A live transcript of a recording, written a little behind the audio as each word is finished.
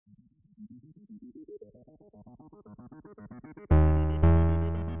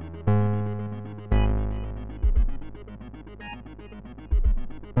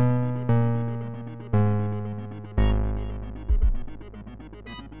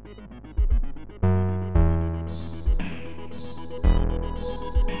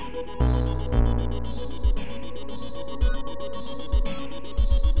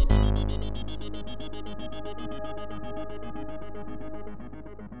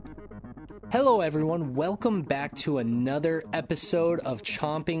Hello everyone, welcome back to another episode of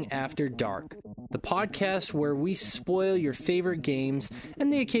Chomping After Dark, the podcast where we spoil your favorite games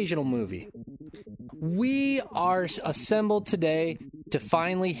and the occasional movie. We are assembled today to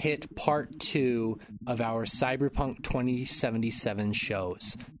finally hit part 2 of our Cyberpunk 2077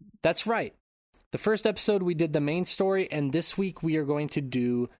 shows. That's right. The first episode we did the main story, and this week we are going to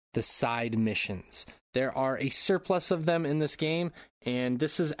do the side missions. There are a surplus of them in this game, and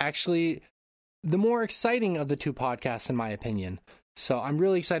this is actually the more exciting of the two podcasts, in my opinion. So I'm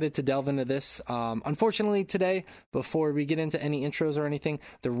really excited to delve into this. Unfortunately, today, before we get into any intros or anything,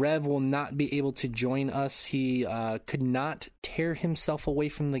 the Rev will not be able to join us. He could not tear himself away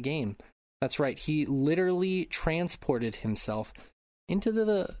from the game. That's right. He literally transported himself into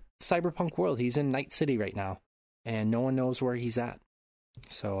the cyberpunk world. He's in Night City right now, and no one knows where he's at.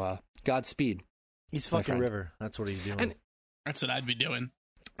 So, Godspeed. He's fucking River. That's what he's doing. And that's what I'd be doing.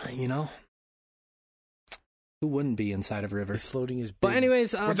 You know? Who wouldn't be inside of River? He's floating his big... But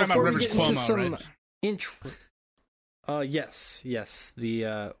anyways, we're talking about before we River's get into Cuomo, some right? intro... yes.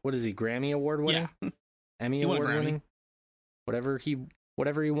 The, what is he, Grammy Award winning? Yeah. Emmy He won a Award Grammy. winning? Whatever he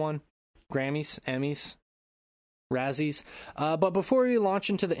won. Grammys, Emmys, Razzies. But before we launch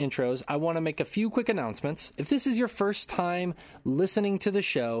into the intros, I want to make a few quick announcements. If this is your first time listening to the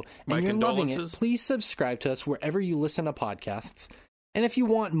show and you're loving it, please subscribe to us wherever you listen to podcasts. And if you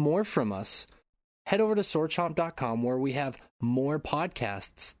want more from us, head over to swordchomp.com where we have more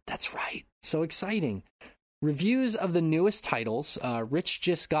podcasts. That's right. So exciting. Reviews of the newest titles. Rich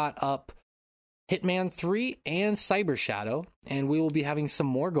just got up Hitman 3 and Cyber Shadow, and we will be having some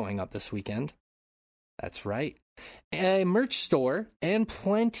more going up this weekend. That's right. A merch store and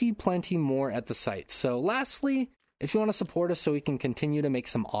plenty more at the site. So lastly, if you want to support us so we can continue to make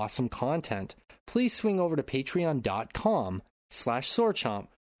some awesome content, please swing over to patreon.com/swordchomp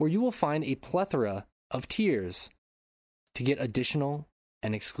where you will find a plethora of tiers to get additional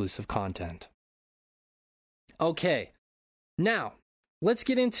and exclusive content. Okay, now let's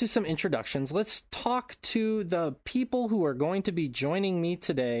get into some introductions. Let's talk to the people who are going to be joining me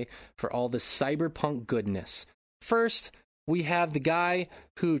today for all the cyberpunk goodness. First, we have the guy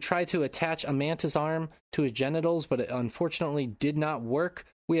who tried to attach a mantis arm to his genitals, but it unfortunately did not work.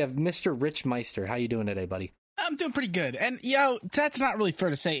 We have Mr. Rich Meister. How you doing today, buddy? I'm doing pretty good. And, that's not really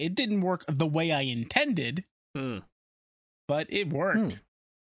fair to say. It didn't work the way I intended, but it worked.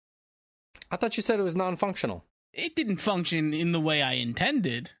 I thought you said it was non-functional. It didn't function in the way I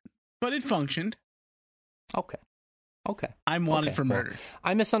intended, but it functioned. Okay. I'm wanted for murder. Well,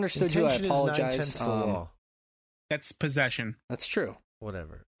 I misunderstood you. I apologize. Is 9/10 the law. That's possession. That's true.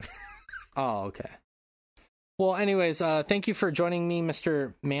 Whatever. Oh, okay. Well, anyways, thank you for joining me,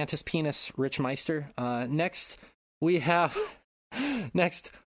 Mr. Mantis Penis Rich Meister. Next, we have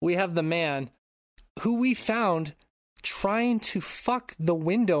the man who we found trying to fuck the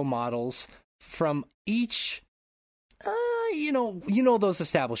window models from each, you know those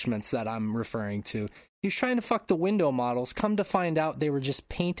establishments that I'm referring to. He was trying to fuck the window models. Come to find out, they were just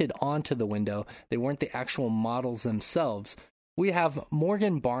painted onto the window. They weren't the actual models themselves. We have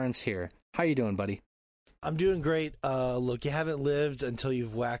Morgan Barnes here. How you doing, buddy? I'm doing great. Look, you haven't lived until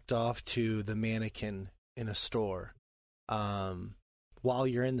you've whacked off to the mannequin in a store while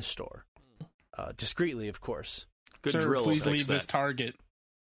you're in the store. Discreetly, of course. Good Sir, drill. please leave this Target.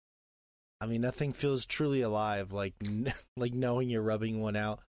 I mean, nothing feels truly alive like knowing you're rubbing one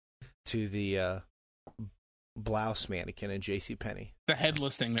out to the blouse mannequin in JCPenney. The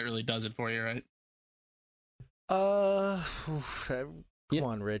headless thing that really does it for you, right? Come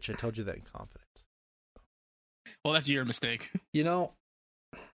on, Rich. I told you that in confidence. Well, that's your mistake. You know,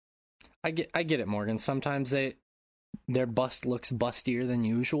 I get it, Morgan. Sometimes their bust looks bustier than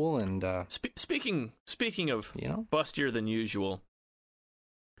usual, and Speaking of bustier than usual,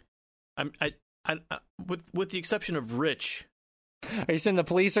 I with the exception of Rich. Are you saying the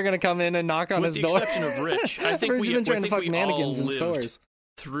police are going to come in and knock on his door? With the exception of Rich, I think Rich been trying to fuck mannequins in stores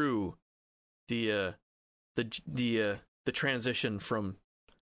through the transition from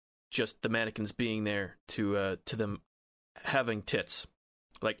just the mannequins being there to them having tits,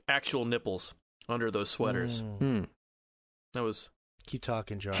 like actual nipples under those sweaters. That was Keep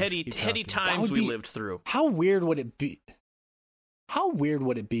talking, Josh. Heady Keep heady talking. times we be- lived through. How weird would it be? How weird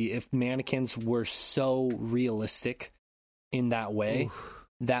would it be if mannequins were so realistic in that way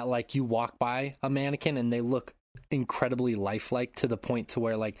that like you walk by a mannequin and they look incredibly lifelike to the point to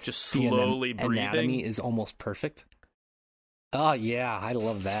where like Just the slowly anatomy breathing. is almost perfect? Oh yeah, I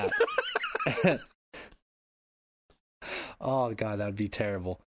love that. Oh god, that would be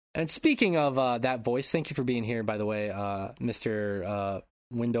terrible. And speaking of that voice, thank you for being here, by the way, Mr.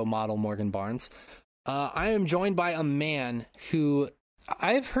 Window Model Morgan Barnes. I am joined by a man who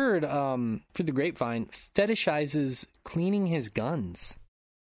I've heard through the grapevine fetishizes cleaning his guns.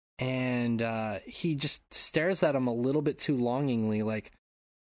 And he just stares at him a little bit too longingly, like,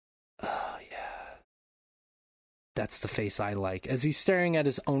 oh, yeah. That's the face I like. As he's staring at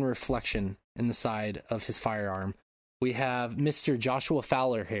his own reflection in the side of his firearm, we have Mr. Joshua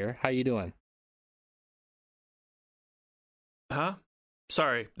Fowler here. How you doing? Huh?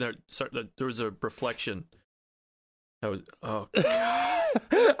 Sorry, there was a reflection. That was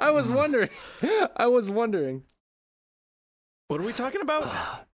I was wondering. What are we talking about?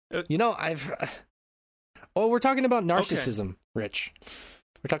 You know, we're talking about narcissism, Rich.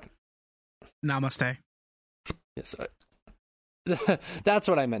 We're talking. Namaste. Yes, that's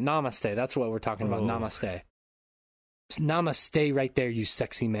what I meant. Namaste. That's what we're talking about. Namaste. Namaste, right there, you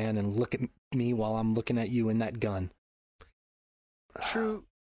sexy man, and look at me while I'm looking at you in that gun. True.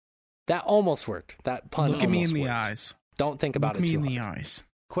 That almost worked. That pun. Look at me in the worked. eyes. Don't think about Look it me too in the hard. eyes.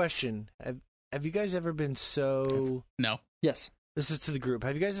 Question: Have you guys ever been so? No. Yes. This is to the group.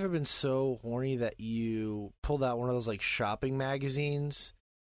 Have you guys ever been so horny that you pulled out one of those like shopping magazines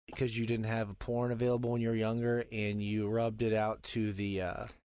because you didn't have a porn available when you were younger, and you rubbed it out to the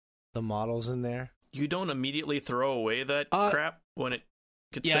models in there? You don't immediately throw away that crap when it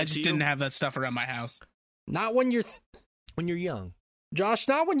gets Yeah, sent I just to didn't you? have that stuff around my house. Not when you're... When you're young. Josh,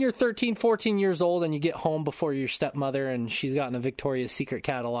 not when you're 13, 14 years old and you get home before your stepmother and she's gotten a Victoria's Secret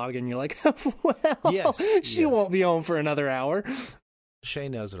catalog and you're like, well, Yes, she yeah. won't be home for another hour. Shay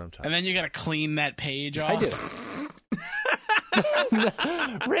knows what I'm talking And then you got to clean that page off. I do.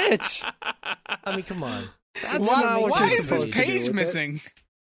 Rich, I mean, come on. that's not what Why you're is this supposed to do page with it. missing?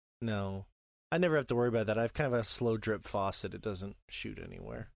 No. I never have to worry about that. I have kind of a slow drip faucet. It doesn't shoot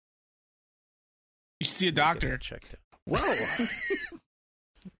anywhere. You should see a Get doctor. that checked out. Whoa.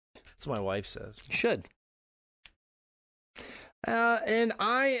 That's what my wife says. You should. And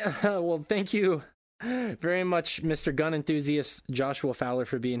well, thank you very much, Mr. Gun Enthusiast Joshua Fowler,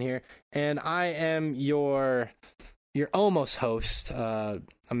 for being here. And I am your almost host, a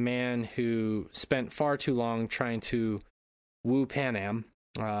man who spent far too long trying to woo Pan Am,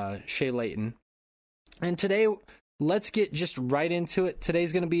 Shay Layton. And today, let's get just right into it.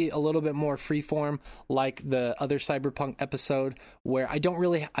 Today's going to be a little bit more freeform, like the other Cyberpunk episode, where I don't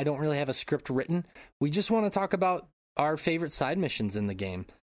really have a script written. We just want to talk about our favorite side missions in the game.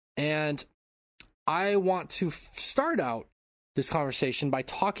 And I want to start out this conversation by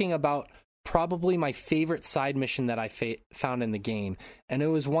talking about probably my favorite side mission that I found in the game. And it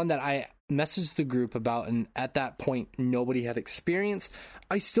was one that I messaged the group about, and at that point, nobody had experienced.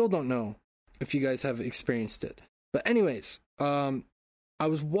 I still don't know if you guys have experienced it. But anyways, I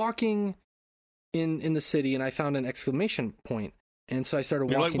was walking in the city, and I found an exclamation point. And so I started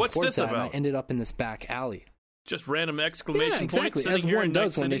You're walking like, "What's towards this that, and I about?" ended up in this back alley. Just random exclamation Yeah, exactly, points sitting as here one in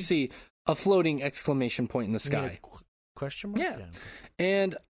does Night when they City? see a floating exclamation point in the You mean sky. a question mark? Yeah.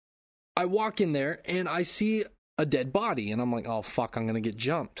 And I walk in there and I see a dead body, and I'm like, oh fuck, I'm gonna get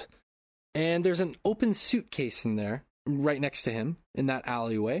jumped. And there's an open suitcase in there right next to him in that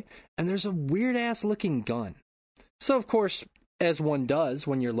alleyway, and there's a weird ass looking gun. So of course, as one does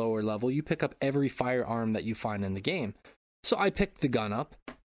when you're lower level, you pick up every firearm that you find in the game. So I picked the gun up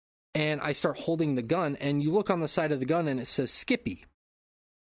and I start holding the gun, and you look on the side of the gun and it says Skippy.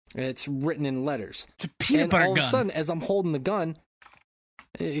 It's written in letters. It's a peanut And butter all of a gun. sudden, as I'm holding the gun,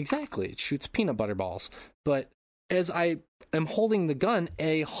 exactly, it shoots peanut butter balls. But as I am holding the gun,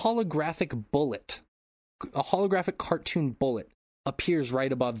 a holographic cartoon bullet appears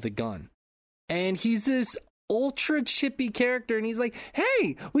right above the gun. And he's this ultra chippy character, and he's like,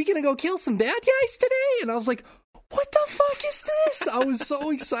 hey, we gonna go kill some bad guys today? And I was like, what the fuck is this? I was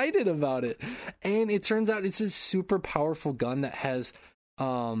so excited about it. And it turns out it's this super powerful gun that has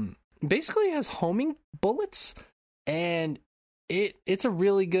basically has homing bullets, and it's a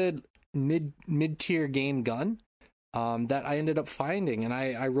really good mid-tier game gun that I ended up finding, and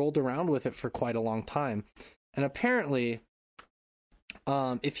I rolled around with it for quite a long time. And apparently,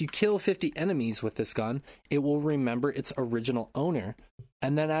 if you kill 50 enemies with this gun, it will remember its original owner,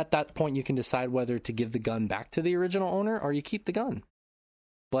 and then at that point you can decide whether to give the gun back to the original owner or you keep the gun.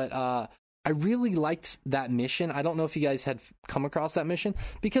 But I really liked that mission. I don't know if you guys had come across that mission,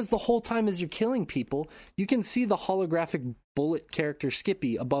 because the whole time as you're killing people, you can see the holographic bullet character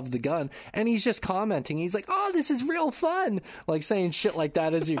Skippy above the gun, and he's just commenting. He's like, "Oh, this is real fun," like saying shit like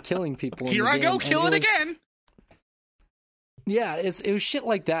that as you're killing people. Here I go, kill it again. Yeah, it was shit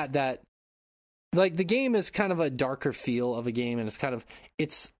like that. Like, the game is kind of a darker feel of a game, and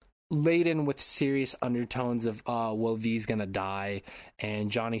it's laden with serious undertones of, well, V's gonna die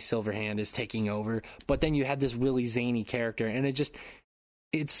and Johnny Silverhand is taking over. But then you had this really zany character, and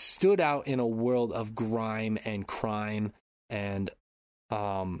it stood out in a world of grime and crime, and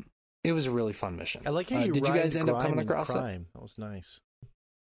it was a really fun mission. I like how you did you guys end up coming across crime. That was nice.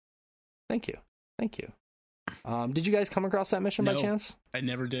 Thank you. Did you guys come across that mission by chance? I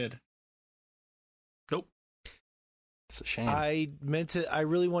never did. Nope. It's a shame. I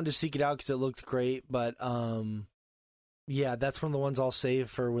really wanted to seek it out because it looked great, but yeah, that's one of the ones I'll save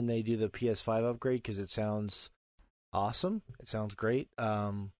for when they do the PS5 upgrade, because it sounds awesome. It sounds great.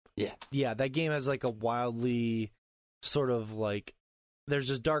 Yeah, that game has like a wildly sort of like, there's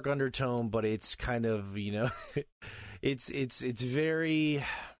this dark undertone, but it's kind of, it's very,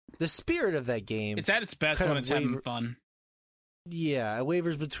 the spirit of that game. It's at its best when it's having fun. Yeah, it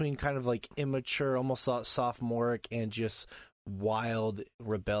wavers between kind of like immature, almost sophomoric, and just wild,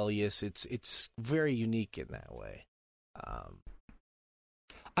 rebellious. It's very unique in that way.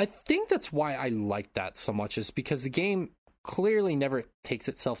 I think that's why I like that so much, is because the game clearly never takes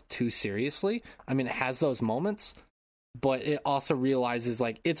itself too seriously. I mean, it has those moments, but it also realizes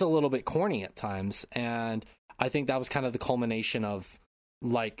like it's a little bit corny at times, and I think that was kind of the culmination of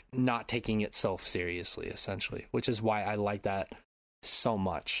like not taking itself seriously, essentially, which is why I like that so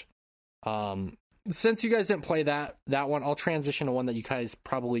much. Since you guys didn't play that one, I'll transition to one that you guys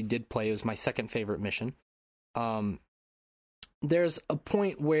probably did play. It was my second favorite mission. There's a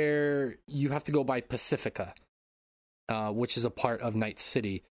point where you have to go by Pacifica, which is a part of Night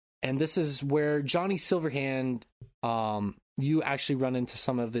City, and this is where Johnny Silverhand, you actually run into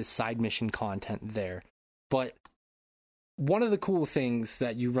some of his side mission content there. But one of the cool things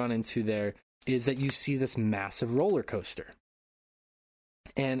that you run into there is that you see this massive roller coaster,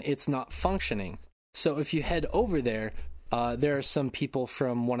 and it's not functioning. So if you head over there, there are some people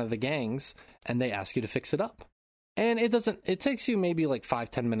from one of the gangs, and they ask you to fix it up. And it takes you maybe like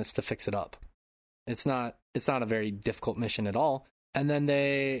 5-10 minutes to fix it up. It's not a very difficult mission at all. And then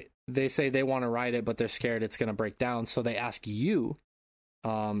they say they want to ride it, but they're scared it's going to break down. So they ask you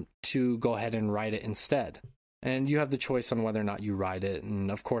to go ahead and ride it instead. And you have the choice on whether or not you ride it.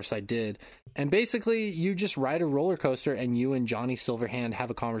 And of course I did. And basically you just ride a roller coaster, and you and Johnny Silverhand have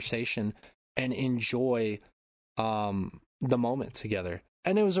a conversation and enjoy the moment together.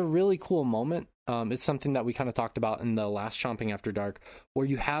 And it was a really cool moment. It's something that we kind of talked about in the last Chomping After Dark, where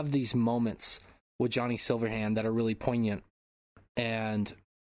you have these moments with Johnny Silverhand that are really poignant and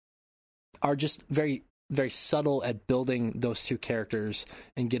are just very, very subtle at building those two characters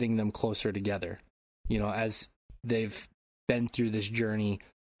and getting them closer together. As they've been through this journey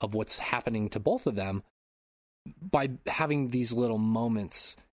of what's happening to both of them, by having these little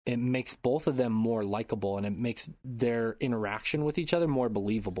moments, it makes both of them more likable, and it makes their interaction with each other more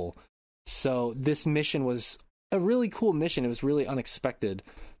believable. So this mission was a really cool mission. It was really unexpected.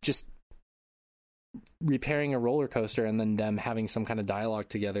 Just repairing a roller coaster and then them having some kind of dialogue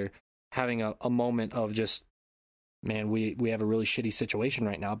together, having a moment of just, man, we have a really shitty situation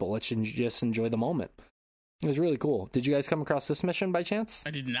right now, but let's just enjoy the moment. It was really cool. Did you guys come across this mission by chance?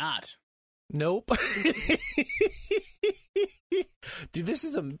 I did not. Nope. Dude, this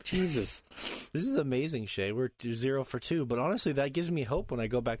is Jesus. This is amazing, Shay. We're 0 for 2, but honestly, that gives me hope when I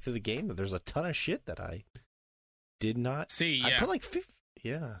go back to the game that there's a ton of shit that I did not see. Yeah. I put like 50.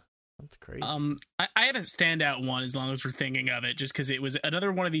 Yeah, that's crazy. I had a standout one, as long as we're thinking of it, just because it was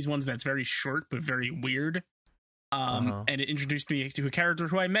another one of these ones that's very short but very weird. And it introduced me to a character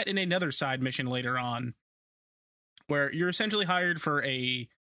who I met in another side mission later on, where you're essentially hired for a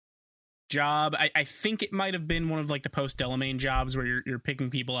job. I think it might have been one of like the Post Delamain jobs where you're picking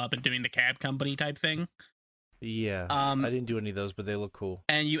people up and doing the cab company type thing. Yeah. I didn't do any of those, but they look cool.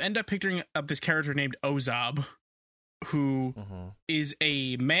 And you end up picking up this character named Ozob, who is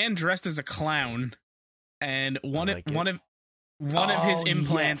a man dressed as a clown, and one of his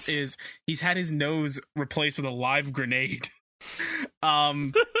implants is he's had his nose replaced with a live grenade.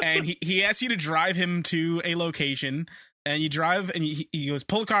 And he asks you to drive him to a location, and you drive, and he goes,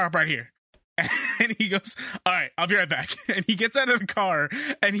 pull the car up right here. And he goes, all right, I'll be right back. And he gets out of the car,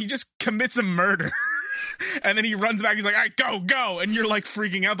 and he just commits a murder. And then he runs back. He's like, all right, go. And you're like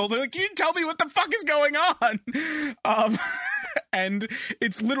freaking out. They're like, can you tell me what the fuck is going on? And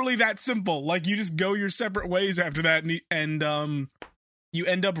it's literally that simple. Like, you just go your separate ways after that. And you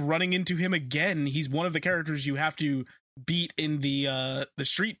end up running into him again. He's one of the characters you have to beat in the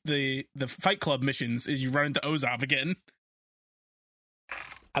Fight Club missions, is you run into Ozob again.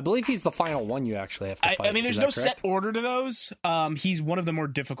 I believe he's the final one you actually have to fight. I mean, there's no set order to those. He's one of the more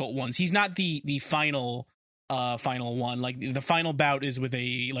difficult ones. He's not the final one. Like, the final bout is with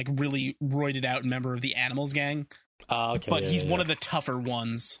a like really roided out member of the Animals gang. Okay. But he's one of the tougher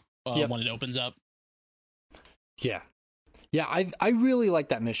ones when it opens up. Yeah. Yeah, I really like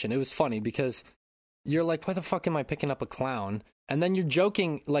that mission. It was funny because you're like, why the fuck am I picking up a clown? And then you're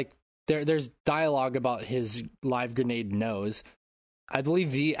joking, like, there's dialogue about his live grenade nose. I believe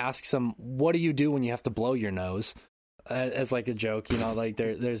V asks him, what do you do when you have to blow your nose? As like a joke, you know, like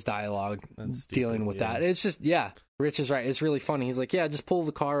there's dialogue dealing with that. It's just, Rich is right. It's really funny. He's like, just pull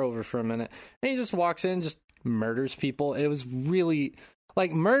the car over for a minute. And he just walks in, just murders people. It was really,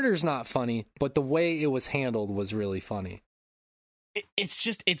 like, murder's not funny, but the way it was handled was really funny.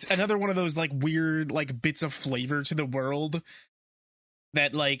 It's another one of those like weird like bits of flavor to the world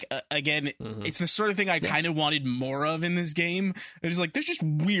that, like, again, it's the sort of thing I kind of wanted more of in this game. It's like, there's just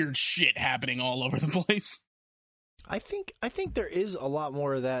weird shit happening all over the place. I think there is a lot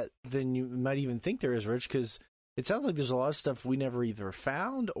more of that than you might even think there is, Rich, because it sounds like there's a lot of stuff we never either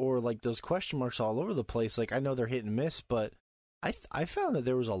found, or like those question marks all over the place. Like, I know they're hit and miss, but I found that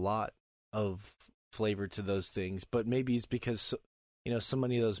there was a lot of flavor to those things, but maybe it's because, you know, so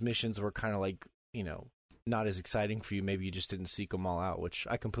many of those missions were kind of like, you know, not as exciting for you. Maybe you just didn't seek them all out, which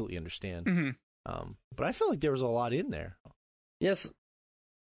I completely understand. But I feel like there was a lot in there. Yes,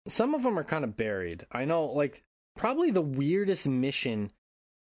 some of them are kind of buried. I know, like, probably the weirdest mission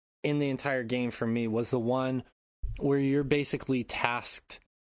in the entire game for me was the one where you're basically tasked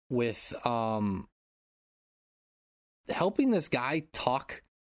with helping this guy talk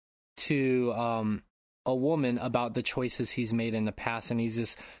to a woman about the choices he's made in the past, and he's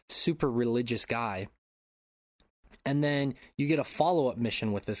this super religious guy. And then you get a follow-up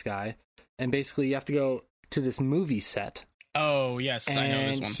mission with this guy, and basically you have to go to this movie set. Oh, yes, I know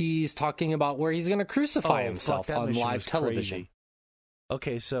this one. And he's talking about where he's going to crucify himself on live television. Crazy.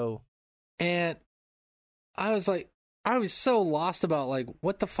 Okay, so... And I was like, I was so lost about, like,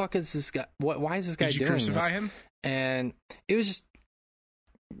 what the fuck is this guy... Why is this guy doing this? Did you crucify him? And it was just...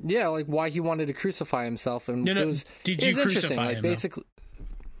 Yeah, like, why he wanted to crucify himself. And no, it was, did you crucify like, him, basically...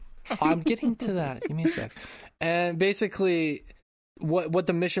 I'm getting to that. Give me a sec. And basically, what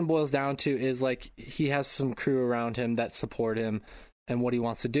the mission boils down to is, like, he has some crew around him that support him and what he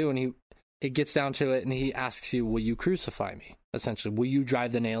wants to do. And it gets down to it, and he asks you, will you crucify me? Essentially, will you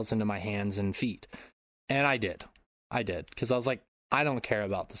drive the nails into my hands and feet? And I did. Because I was like, I don't care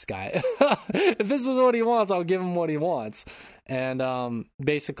about this guy. If this is what he wants, I'll give him what he wants. And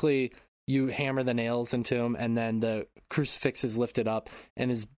basically, you hammer the nails into him, and then the crucifix is lifted up,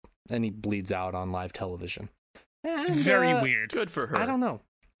 and he bleeds out on live television. It's very weird. Good for her. I don't know.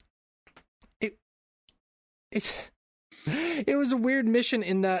 It was a weird mission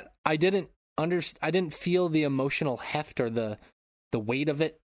in that I didn't feel the emotional heft or the weight of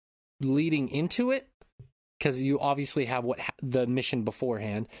it leading into it, because you obviously have the mission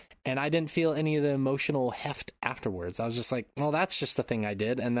beforehand, and I didn't feel any of the emotional heft afterwards. I was just like, well, that's just the thing I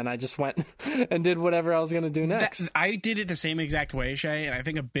did, and then I just went and did whatever I was going to do next. I did it the same exact way, Shay, and I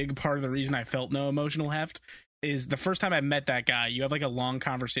think a big part of the reason I felt no emotional heft is the first time I met that guy, you have like a long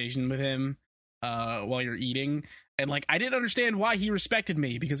conversation with him while you're eating, and like I didn't understand why he respected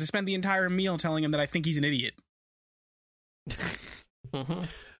me, because I spent the entire meal telling him that I think he's an idiot.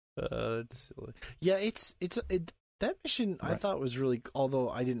 It's silly. Yeah, that mission right. I thought was really, although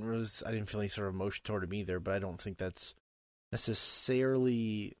I didn't feel any sort of emotion toward him either, but I don't think that's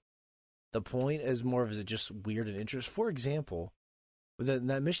necessarily the point, as more of just weird and interesting. For example,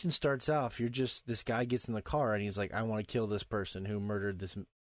 that mission starts off, this guy gets in the car and he's like, I want to kill this person who murdered this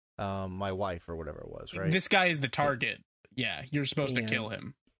my wife or whatever it was, right? This guy is the target. Yeah, you're supposed to kill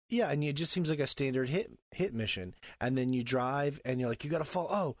him. Yeah, and it just seems like a standard hit mission. And then you drive, and you're like, you gotta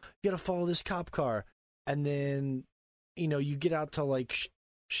follow this cop car. And then, you get out to like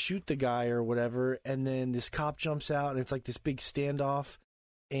shoot the guy or whatever, and then this cop jumps out, and it's like this big standoff.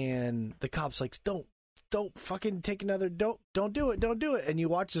 And the cop's like, don't fucking take another, don't do it. And you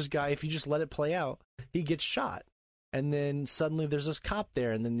watch this guy, if you just let it play out, he gets shot. And then suddenly there's this cop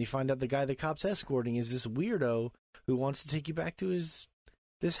there, and then you find out the guy the cop's escorting is this weirdo who wants to take you back to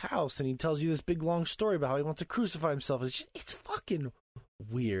this house, and he tells you this big long story about how he wants to crucify himself. It's fucking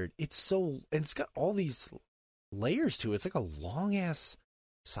weird. And it's got all these layers to it. It's like a long ass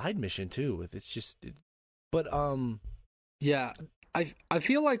side mission too. Yeah, I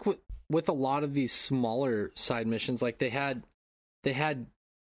feel like with a lot of these smaller side missions, like they had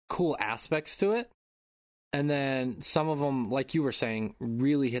cool aspects to it, and then some of them, like you were saying,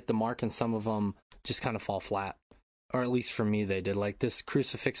 really hit the mark, and some of them just kind of fall flat, or at least for me they did. Like this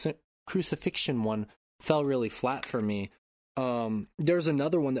crucifixion one fell really flat for me. There's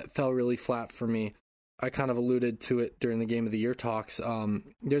another one that fell really flat for me. I kind of alluded to it during the Game of the Year talks.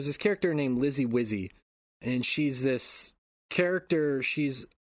 There's this character named Lizzie Wizzy, and she's this character. She's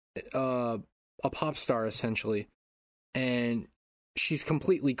a pop star, essentially, and she's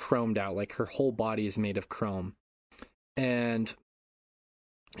completely chromed out. Like, her whole body is made of chrome. And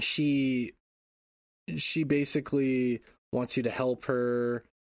she basically wants you to help her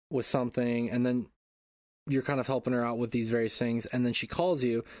with something, and then you're kind of helping her out with these various things, and then she calls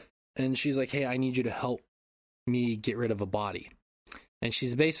you, and she's like, hey, I need you to help me get rid of a body. And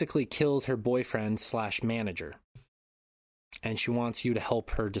she's basically killed her boyfriend / manager. And she wants you to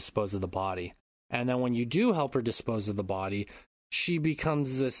help her dispose of the body. And then when you do help her dispose of the body, she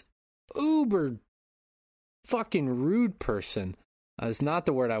becomes this uber fucking rude person. It's not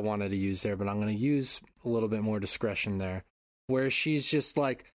the word I wanted to use there, but I'm going to use a little bit more discretion there. Where she's just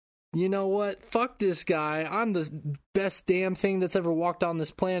like, you know what? Fuck this guy. I'm the best damn thing that's ever walked on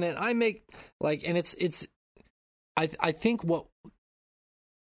this planet. I make like, and it's. I think what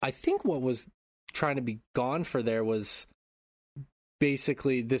was trying to be gone for there was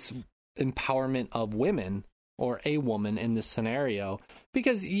basically this empowerment of women, or a woman in this scenario,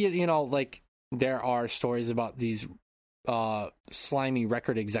 because you know, like, there are stories about these slimy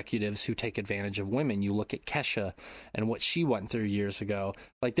record executives who take advantage of women. You look at Kesha and what she went through years ago.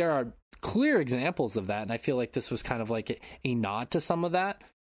 Like, there are clear examples of that, and I feel like this was kind of like a nod to some of that,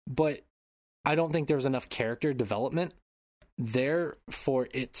 but I don't think there was enough character development there for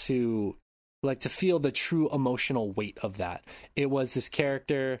it to, like, to feel the true emotional weight of that. It was this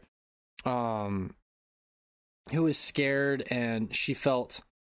character who was scared, and she felt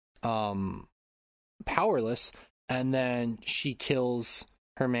powerless, and then she kills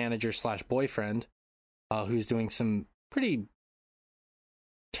her manager / boyfriend, who's doing some pretty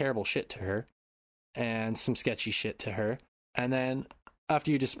terrible shit to her, and some sketchy shit to her. And then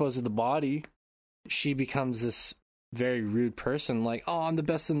after you dispose of the body, she becomes this very rude person, like, oh, I'm the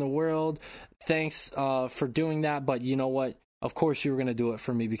best in the world. Thanks for doing that, but you know what? Of course you were going to do it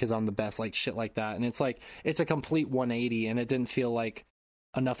for me because I'm the best, like shit like that. And it's like, it's a complete 180, and it didn't feel like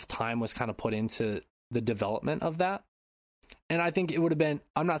enough time was kind of put into the development of that. And I think it would have been,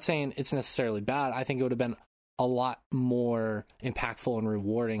 I'm not saying it's necessarily bad, I think it would have been a lot more impactful and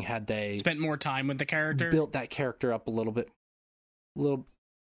rewarding had they spent more time with the character, built that character up a little bit.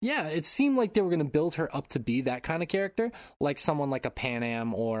 Yeah, it seemed like they were going to build her up to be that kind of character, like someone like a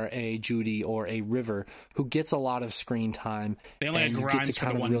Panam or a Judy or a River, who gets a lot of screen time. They only had Grimes to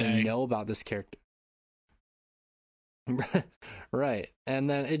kind for the of one really day. know about this character. Right. And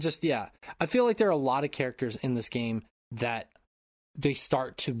then it just, yeah. I feel like there are a lot of characters in this game that they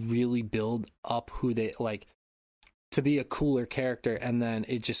start to really build up who they, like, to be a cooler character, and then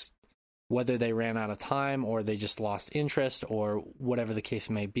it just, whether they ran out of time or they just lost interest or whatever the case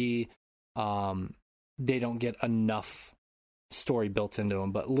may be, they don't get enough story built into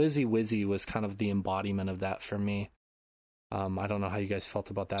them. But Lizzie Wizzy was kind of the embodiment of that for me. I don't know how you guys felt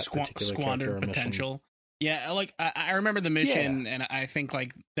about that particular character or potential. mission. Yeah, like, I remember the mission, and I think,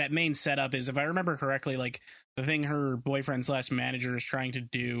 like, that main setup is, if I remember correctly, like, the thing her boyfriend / manager is trying to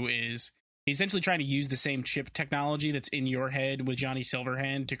do is he's essentially trying to use the same chip technology that's in your head with Johnny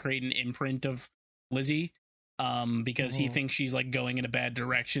Silverhand to create an imprint of Lizzie, because he thinks she's, like, going in a bad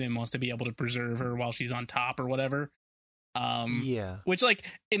direction and wants to be able to preserve her while she's on top or whatever. Yeah. Which, like,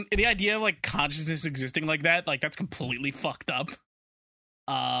 in the idea of, like, consciousness existing like that, like, that's completely fucked up.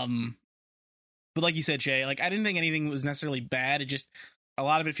 But like you said, Jay, like, I didn't think anything was necessarily bad. It just, a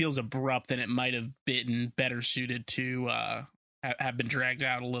lot of it feels abrupt, and it might have been better suited to have been dragged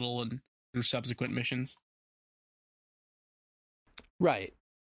out a little and through subsequent missions. Right.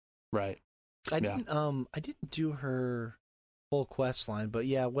 I didn't do her whole quest line, but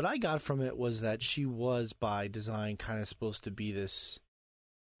yeah, what I got from it was that she was by design kind of supposed to be this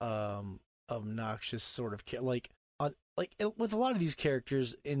obnoxious sort of like with a lot of these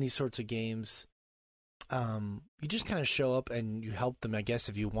characters in these sorts of games, you just kind of show up and you help them, I guess,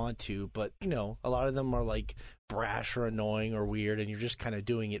 if you want to, but, you know, a lot of them are, like, brash or annoying or weird, and you're just kind of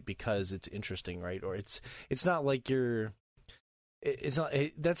doing it because it's interesting, right? Or it's not like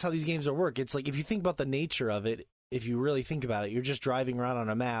that's how these games are work. It's like, if you think about the nature of it, if you really think about it, you're just driving around on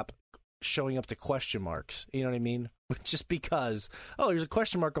a map, showing up to question marks. You know what I mean? Just because, oh, there's a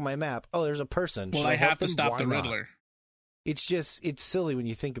question mark on my map. Oh, there's a person. Well, Should I have to them? stop Why the not? Riddler. It's silly when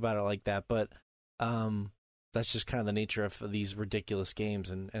you think about it like that, but that's just kind of the nature of these ridiculous games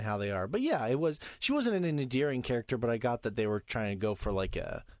and how they are. But yeah, she wasn't an endearing character, but I got that they were trying to go for like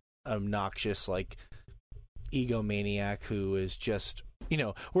a obnoxious, like, egomaniac who is just,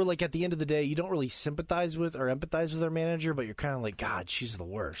 where like at the end of the day, you don't really sympathize with or empathize with our manager, but you're kind of like, God, she's the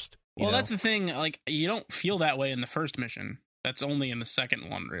worst. Well, that's the thing. Like, you don't feel that way in the first mission. That's only in the second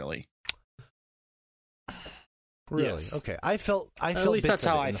one, really. Really? Yes. Okay. I felt at least that's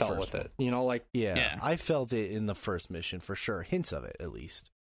how I felt with one. it. Yeah, I felt it in the first mission for sure. Hints of it, at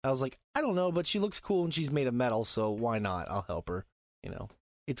least. I was like, I don't know, but she looks cool and she's made of metal, so why not? I'll help her.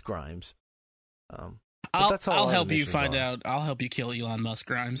 It's Grimes. I'll help you find out. I'll help you kill Elon Musk,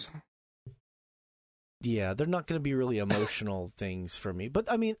 Grimes. Yeah, they're not going to be really emotional things for me,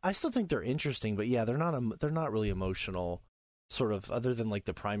 but I mean, I still think they're interesting. But yeah, they're not really emotional. Sort of, other than like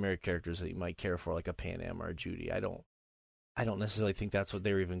the primary characters that you might care for, like a Panam or a Judy. I don't necessarily think that's what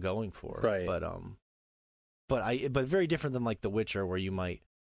they're even going for. Right. But very different than like The Witcher, where you might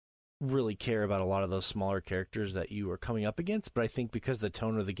really care about a lot of those smaller characters that you are coming up against. But I think because the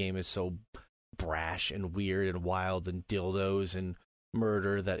tone of the game is so brash and weird and wild and dildos and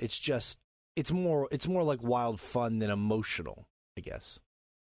murder, that it's more like wild fun than emotional, I guess.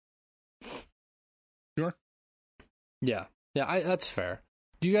 Sure. Yeah. Yeah, that's fair.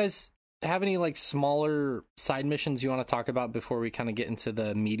 Do you guys have any like smaller side missions you want to talk about before we kind of get into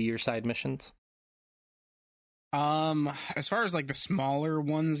the meatier side missions? As far as like the smaller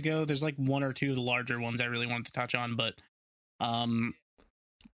ones go, there's like one or two of the larger ones I really wanted to touch on, but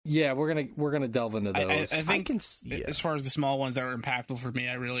yeah, we're gonna delve into those. I think as far as the small ones that were impactful for me,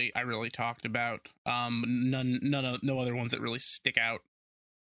 I really talked about. No other ones that really stick out.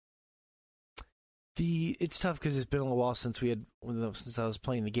 It's tough because it's been a little while since I was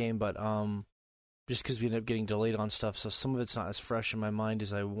playing the game, but just because we ended up getting delayed on stuff, so some of it's not as fresh in my mind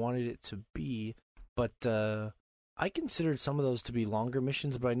as I wanted it to be. But I considered some of those to be longer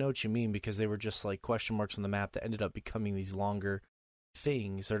missions, but I know what you mean, because they were just like question marks on the map that ended up becoming these longer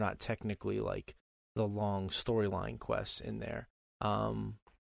things. They're not technically like the long storyline quests in there.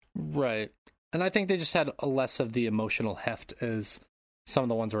 Right. And I think they just had a less of the emotional heft as some of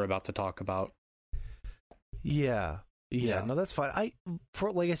the ones we're about to talk about. Yeah. No, that's fine.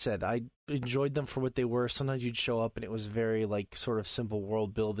 Like I said, I enjoyed them for what they were. Sometimes you'd show up and it was very like sort of simple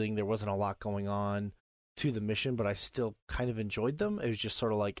world building. There wasn't a lot going on to the mission, but I still kind of enjoyed them. It was just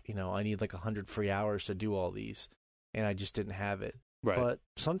sort of like, I need like 100 free hours to do all these, and I just didn't have it. Right. But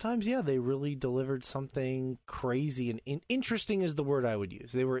sometimes, yeah, they really delivered something crazy and interesting is the word I would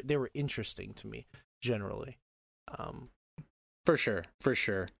use. They were interesting to me generally. For sure.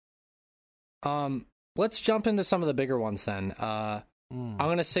 Let's jump into some of the bigger ones then. I'm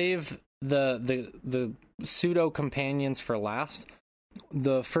gonna save the pseudo companions for last.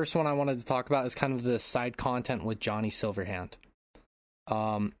 The first one I wanted to talk about is kind of the side content with Johnny Silverhand.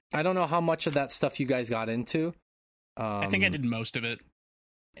 I don't know how much of that stuff you guys got into. I think I did most of it.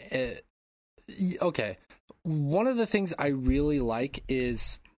 Okay. One of the things I really like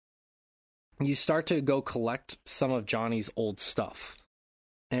is you start to go collect some of Johnny's old stuff.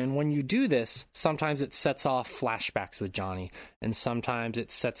 And when you do this, sometimes it sets off flashbacks with Johnny, and sometimes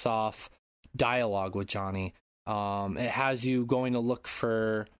it sets off dialogue with Johnny. It has you going to look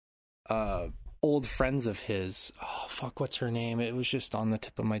for old friends of his. Oh, fuck, what's her name? It was just on the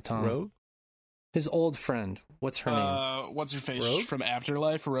tip of my tongue. Rogue? His old friend. What's her name? What's her face? Rogue? From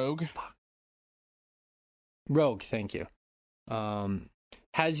Afterlife, Rogue? Rogue, thank you.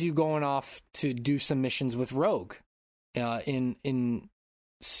 Has you going off to do some missions with Rogue in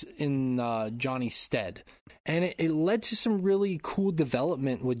Johnny's stead, and it led to some really cool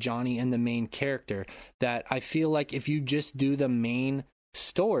development with Johnny and the main character that I feel like if you just do the main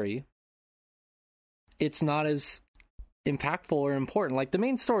story, it's not as impactful or important. Like the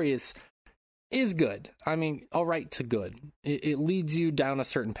main story is good. I mean, all right to good. It leads you down a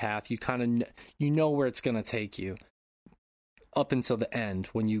certain path. You kind of know where it's going to take you up until the end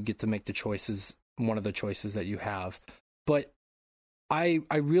when you get to make the choices, one of the choices that you have. But I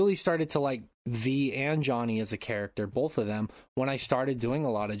really started to like V and Johnny as a character, both of them, when I started doing a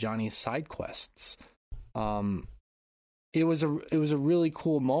lot of Johnny's side quests. It was a really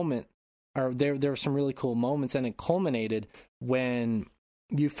cool moment, or there were some really cool moments, and it culminated when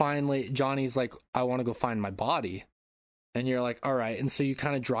you finally, Johnny's like, I want to go find my body. And you're like, all right. And so you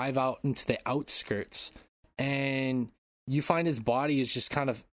kind of drive out into the outskirts and you find his body is just kind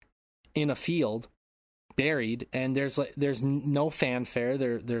of in a field, buried, and there's no fanfare,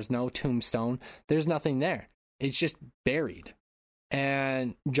 there's no tombstone, there's nothing there. It's just buried.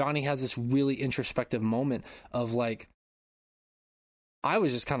 And Johnny has this really introspective moment of like, I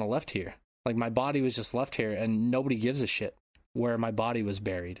was just kind of left here. Like, my body was just left here, and nobody gives a shit where my body was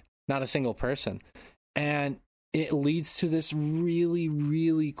buried. Not a single person. And it leads to this really,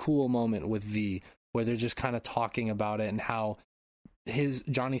 really cool moment with V, where they're just kind of talking about it and how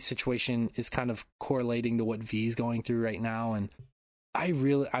Johnny's situation is kind of correlating to what V's going through right now. And I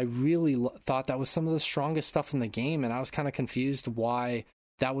really thought that was some of the strongest stuff in the game, and I was kind of confused why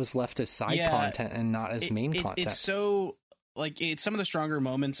that was left as side content and not as main content. It's so, like, it's some of the stronger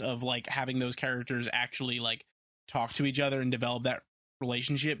moments of, like, having those characters actually, like, talk to each other and develop that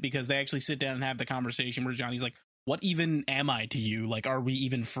relationship, because they actually sit down and have the conversation where Johnny's like, what even am I to you? Like, are we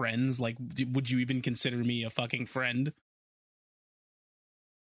even friends? Like, would you even consider me a fucking friend?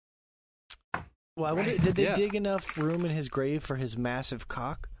 Well, did they dig enough room in his grave for his massive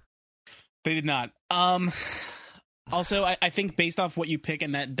cock? They did not. Also, I think based off what you pick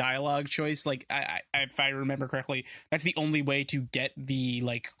in that dialogue choice, like, if I remember correctly, that's the only way to get the,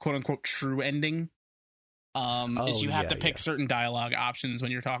 like, quote unquote true ending. Is you have to pick certain dialogue options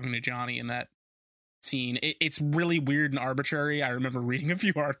when you're talking to Johnny in that scene. It's really weird and arbitrary. I remember reading a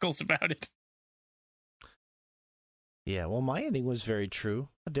few articles about it. Yeah, well, my ending was very true.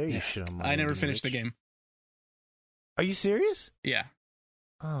 How dare you shit on my I never ending, finished Rich? the game. Are you serious? Yeah.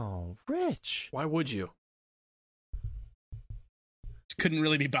 Oh, Rich. Why would you? Just couldn't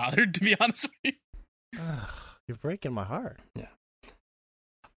really be bothered, to be honest with you. You're breaking my heart. Yeah.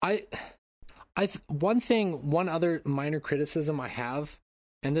 One other minor criticism I have,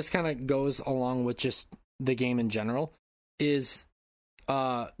 and this kind of goes along with just the game in general, is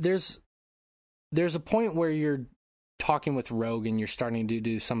there's a point where you're talking with Rogue and you're starting to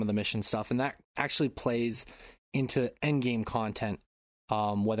do some of the mission stuff, and that actually plays into endgame content,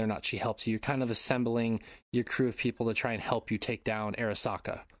 whether or not she helps you. You're kind of assembling your crew of people to try and help you take down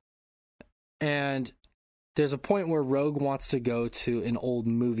Arasaka. And there's a point where Rogue wants to go to an old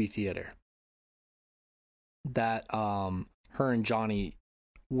movie theater that her and Johnny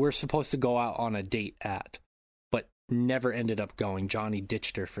were supposed to go out on a date at, but never ended up going. Johnny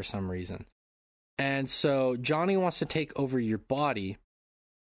ditched her for some reason. And so Johnny wants to take over your body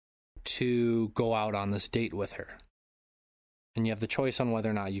to go out on this date with her. And you have the choice on whether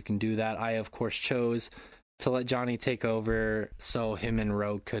or not you can do that. I, of course, chose to let Johnny take over so him and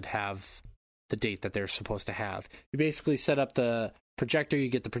Rogue could have the date that they're supposed to have. You basically set up the projector, you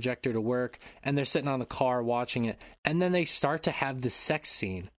get the projector to work, and they're sitting on the car watching it, and then they start to have this sex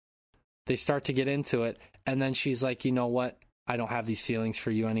scene. They start to get into it, and then she's like, you know what? I don't have these feelings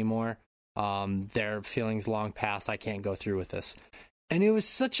for you anymore. Their feelings long past. I can't go through with this. And it was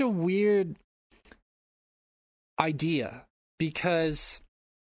such a weird idea, because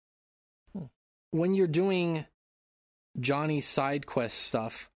when you're doing Johnny's side quest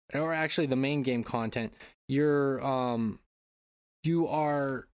stuff, or actually the main game content, you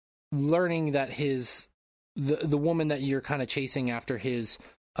are learning that the woman that you're kind of chasing after, his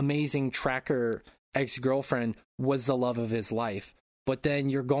amazing tracker ex-girlfriend, was the love of his life. But then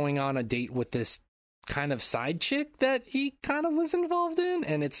you're going on a date with this kind of side chick that he kind of was involved in,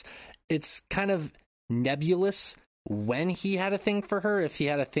 and it's kind of nebulous when he had a thing for her, if he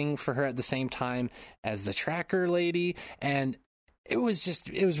had a thing for her at the same time as the tracker lady. And it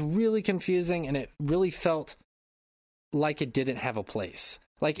was really confusing, and it really felt like it didn't have a place.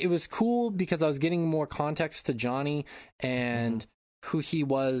 Like, it was cool because I was getting more context to Johnny and who he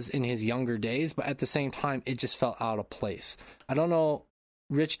was in his younger days, but at the same time, it just felt out of place. I don't know,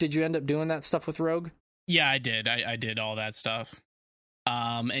 Rich, did you end up doing that stuff with Rogue? Yeah, I did. I did all that stuff.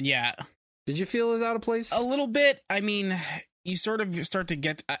 And yeah. Did you feel it was out of place? A little bit. I mean, you sort of start to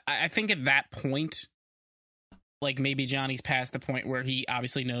get, I think at that point, like, maybe Johnny's past the point where he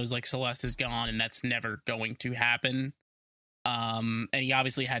obviously knows, like, Celeste is gone and that's never going to happen. And he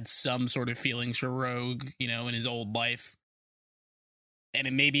obviously had some sort of feelings for Rogue, you know, in his old life. And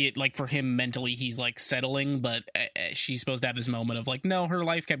maybe like, for him mentally, he's, like, settling, but she's supposed to have this moment of, like, no, her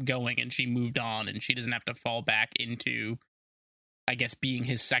life kept going and she moved on and she doesn't have to fall back into, I guess, being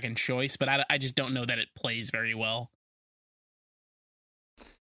his second choice. But I just don't know that it plays very well.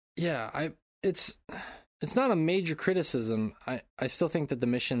 Yeah, it's not a major criticism. I still think that the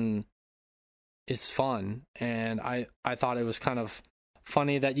mission is fun, and I thought it was kind of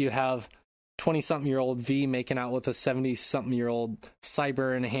funny that you have 20-something-year-old V making out with a 70-something-year-old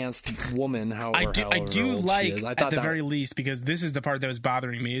cyber-enhanced woman. I do like, at the very least, because this is the part that was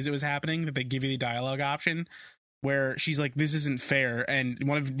bothering me as it was happening, that they give you the dialogue option. where she's like, "This isn't fair," and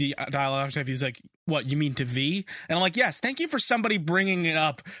one of the dialogue stuff, he's like, "What, you mean to V?" And I'm like, "Yes, thank you for somebody bringing it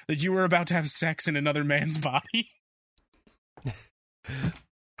up that you were about to have sex in another man's body."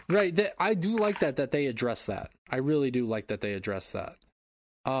 Right. I do like that they address that. I really do like that they address that.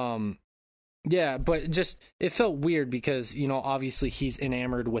 Yeah, but just it felt weird because, you know, obviously he's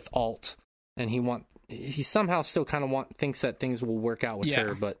enamored with Alt, and he somehow still kind of thinks that things will work out with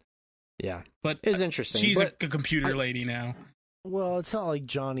her, but yeah. But it's interesting. She's a computer lady now. Well, it's not like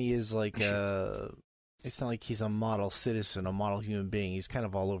Johnny is like it's not like he's a model citizen, a model human being. He's kind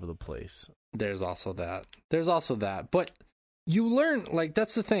of all over the place. There's also that. But you learn, like,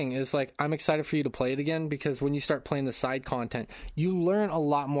 that's the thing, is like, I'm excited for you to play it again, because when you start playing the side content, you learn a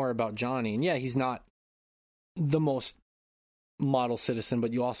lot more about Johnny. And yeah, he's not the most model citizen,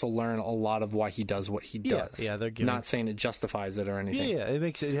 but you also learn a lot of why he does what he does. Yeah, they're giving... Not saying it justifies it or anything. Yeah, it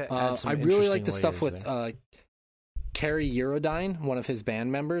makes it add some I really like the interesting stuff with layers Carrie Eurodyne, one of his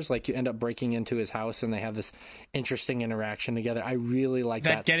band members. Like, you end up breaking into his house and they have this interesting interaction together. I really like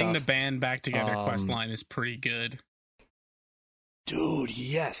that getting stuff. the band back together quest line is pretty good. Dude,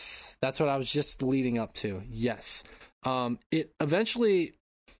 yes. That's what I was just leading up to. Yes. It eventually,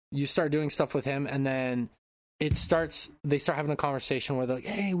 you start doing stuff with him, and then they start having a conversation where they're like,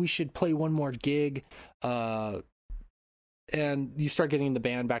 hey, we should play one more gig. And you start getting the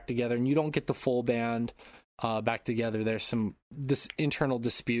band back together, and you don't get the full band back together. There's this internal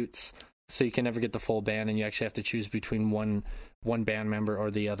disputes, so you can never get the full band, and you actually have to choose between one band member or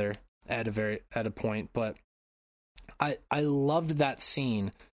the other at a point. But I loved that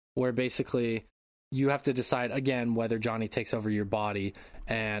scene where basically you have to decide again whether Johnny takes over your body,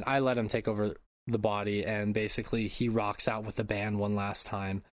 and I let him take over the body, and basically he rocks out with the band one last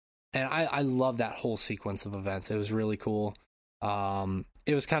time. And I love that whole sequence of events. It was really cool.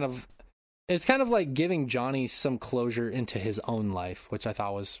 It's kind of like giving Johnny some closure into his own life, which I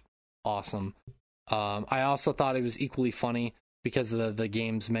thought was awesome. I also thought it was equally funny because of the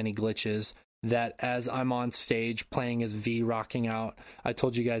game's many glitches, that as I'm on stage playing as V rocking out, I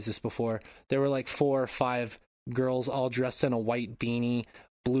told you guys this before, there were like 4 or 5 girls all dressed in a white beanie,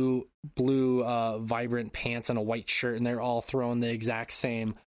 blue vibrant pants, and a white shirt, and they're all throwing the exact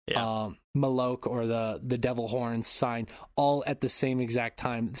same Malok or the devil horns sign, all at the same exact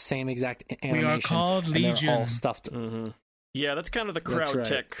time, the same exact animation. We are called Legion. They're all stuffed. Mm-hmm. Yeah, that's kind of the crowd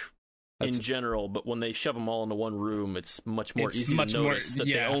tech in general, but when they shove them all into one room, it's much more easy to notice that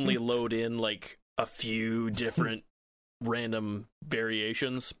they only load in like a few different random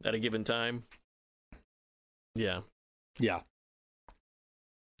variations at a given time. Yeah.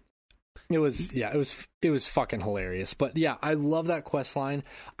 It was fucking hilarious. But yeah, I love that quest line.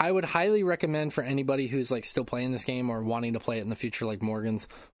 I would highly recommend for anybody who's like still playing this game or wanting to play it in the future, like Morgan's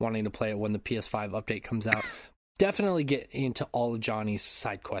wanting to play it when the PS5 update comes out. Definitely get into all of Johnny's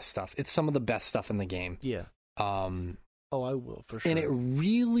side quest stuff. It's some of the best stuff in the game. Yeah. I will, for sure. And it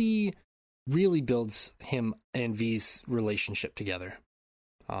really, really builds him and V's relationship together.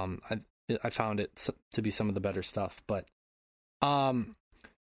 I found it to be some of the better stuff. But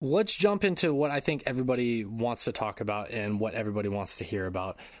let's jump into what I think everybody wants to talk about and what everybody wants to hear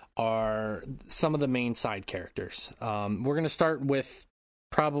about are some of the main side characters. We're going to start with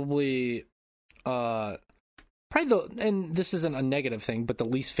probably and this isn't a negative thing, but the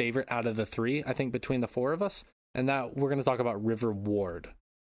least favorite out of the 3, I think, between the 4 of us, and that we're going to talk about River Ward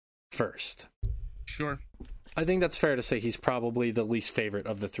first. Sure. I think that's fair to say he's probably the least favorite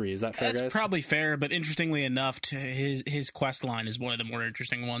of the 3. Is that fair, guys? That's probably fair, but interestingly enough, his quest line is one of the more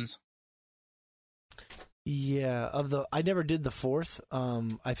interesting ones. Yeah, I never did the 4th.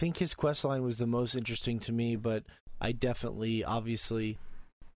 I think his quest line was the most interesting to me, but I definitely, obviously,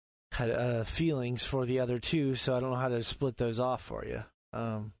 had feelings for the other 2, so I don't know how to split those off for you.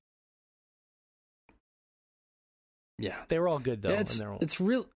 Yeah, they were all good though. Yeah, it's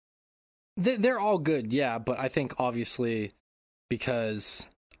real. They're all good, yeah, but I think obviously because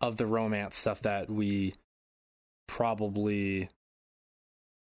of the romance stuff that we probably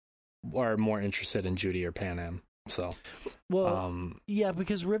are more interested in Judy or Panam. So, yeah,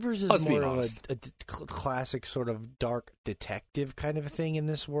 because Rivers is more of a classic sort of dark detective kind of thing in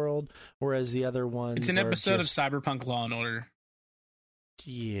this world, whereas the other ones it's an episode of Cyberpunk Law and Order.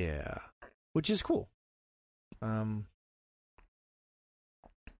 Yeah, which is cool.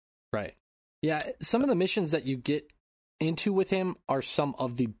 Right. Yeah, some of the missions that you get into with him are some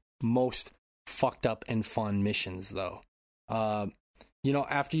of the most fucked up and fun missions, though. You know,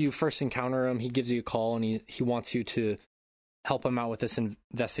 after you first encounter him, he gives you a call and he wants you to help him out with this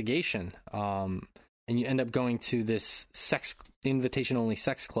investigation. And and you end up going to this invitation-only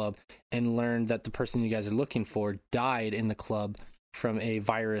sex club and learn that the person you guys are looking for died in the club from a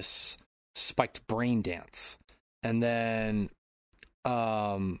virus-spiked brain dance. And then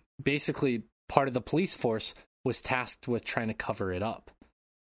basically part of the police force was tasked with trying to cover it up.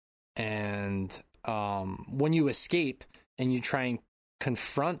 And when you escape and you try and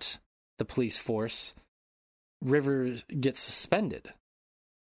confront the police force, River gets suspended.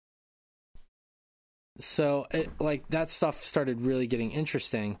 So that stuff started really getting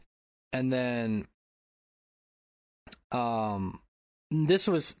interesting. And then this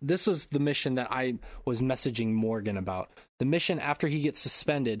was the mission that I was messaging Morgan about. The mission after he gets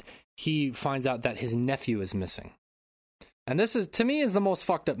suspended, he finds out that his nephew is missing. And this is, to me, is the most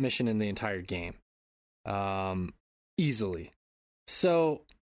fucked up mission in the entire game. Easily. So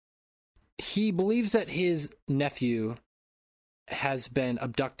he believes that his nephew has been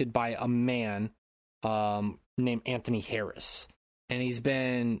abducted by a man named Anthony Harris. And he's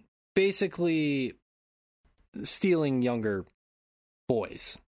been basically stealing younger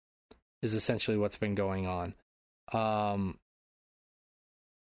boys, is essentially what's been going on.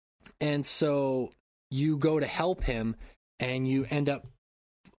 And so you go to help him, and you end up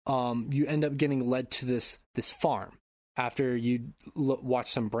getting led to this farm after you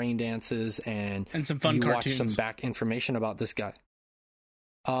watch some brain dances and some fun cartoons. Watch some back information about this guy.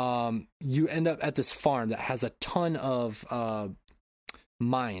 You end up at this farm that has a ton of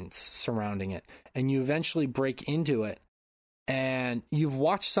mines surrounding it, and you eventually break into it. And you've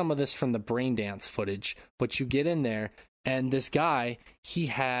watched some of this from the brain dance footage, but you get in there, and this guy, he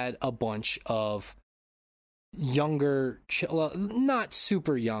had a bunch of younger, not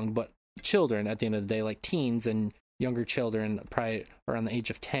super young, but children at the end of the day, like teens and younger children, probably around the age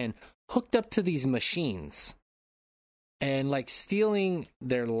of 10, hooked up to these machines and like stealing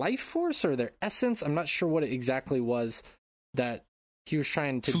their life force or their essence. I'm not sure what it exactly was that he was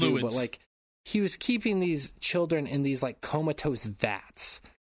trying to do, but like he was keeping these children in these like comatose vats,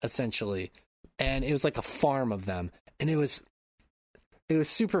 essentially. And it was like a farm of them. And it was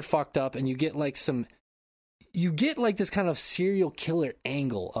super fucked up. And you get like this kind of serial killer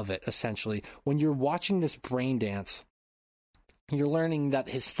angle of it, essentially. When you're watching this brain dance, you're learning that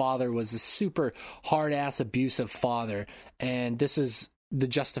his father was a super hard-ass abusive father. And this is the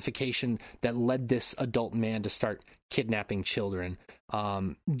justification that led this adult man to start kidnapping children,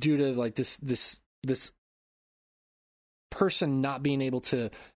 due to like this person not being able to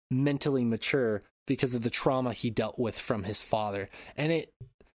mentally mature because of the trauma he dealt with from his father. And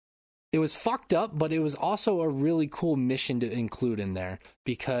it was fucked up, but it was also a really cool mission to include in there,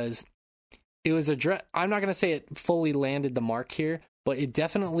 because it was I'm not going to say it fully landed the mark here, but it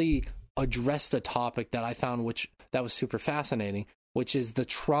definitely addressed a topic that I found that was super fascinating, which is the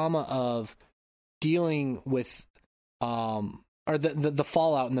trauma of dealing with or the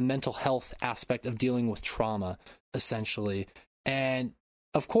fallout and the mental health aspect of dealing with trauma, essentially. And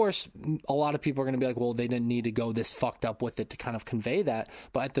of course, a lot of people are going to be like, well, they didn't need to go this fucked up with it to kind of convey that.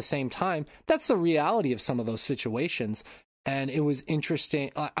 But at the same time, that's the reality of some of those situations. And it was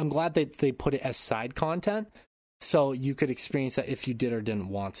interesting. I'm glad that they put it as side content, so you could experience that if you did or didn't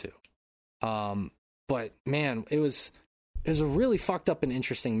want to. But man, it was a really fucked up and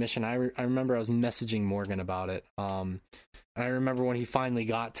interesting mission. I remember I was messaging Morgan about it. And I remember when he finally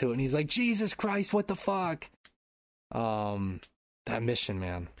got to it, and he's like, Jesus Christ, what the fuck? That mission,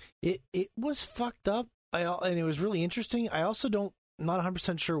 man. It was fucked up, and it was really interesting. I also not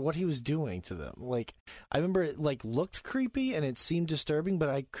 100% sure what he was doing to them. Like, I remember it like looked creepy and it seemed disturbing, but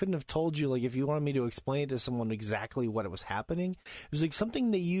I couldn't have told you, like, if you wanted me to explain to someone exactly what it was happening. It was like something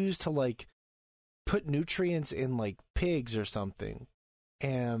they used to like put nutrients in like pigs or something,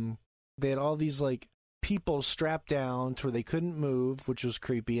 and they had all these like people strapped down to where they couldn't move, which was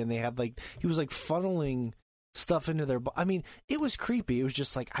creepy. And they had like, he was like funneling stuff into their I mean, it was creepy. It was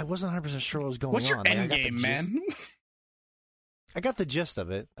just like, I wasn't 100% sure what was going on. What's your end game, man? I got the gist of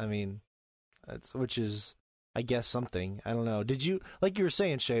it. I mean, which is, I guess, something. I don't know. Did you, like you were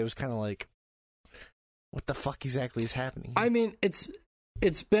saying, Shay, it was kind of like, what the fuck exactly is happening? I mean, it's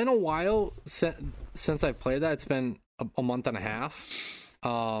been a while since I played that. It's been a month and a half,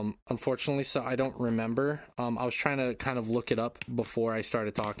 unfortunately, so I don't remember. I was trying to kind of look it up before I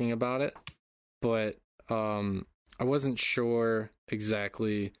started talking about it, but I wasn't sure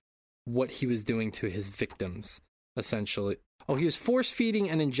exactly what he was doing to his victims, essentially. Oh, he was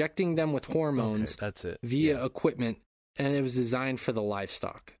force-feeding and injecting them with hormones. Okay, that's it. Via equipment, and it was designed for the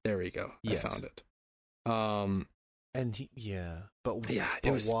livestock. There we go. Yes. I found it. And but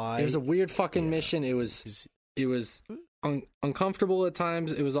it was why? It was a weird fucking mission. It was uncomfortable at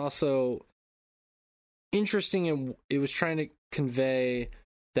times. It was also interesting, and it was trying to convey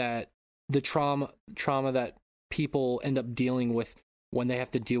that the trauma that people end up dealing with when they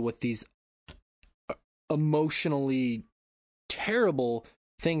have to deal with these emotionally terrible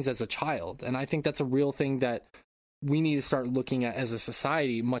things as a child. And I think that's a real thing that we need to start looking at as a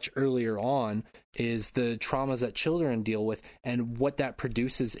society much earlier on, is the traumas that children deal with and what that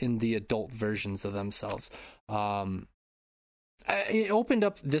produces in the adult versions of themselves. It opened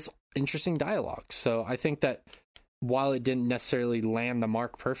up this interesting dialogue. So I think that while it didn't necessarily land the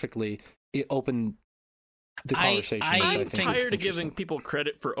mark perfectly, it opened the conversation. I'm tired of giving people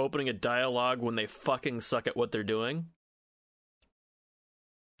credit for opening a dialogue when they fucking suck at what they're doing.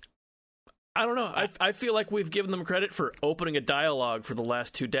 I don't know. I feel like we've given them credit for opening a dialogue for the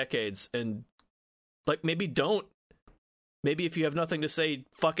last 2 decades, and like maybe don't. Maybe if you have nothing to say,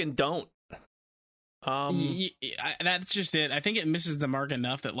 fucking don't. That's just it. I think it misses the mark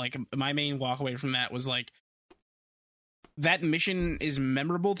enough that like my main walk away from that was like, that mission is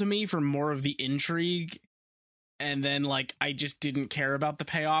memorable to me for more of the intrigue, and then like I just didn't care about the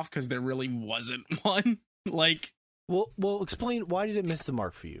payoff because there really wasn't one. Like, well, explain, why did it miss the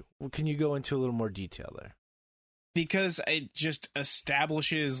mark for you? Well, can you go into a little more detail there? Because it just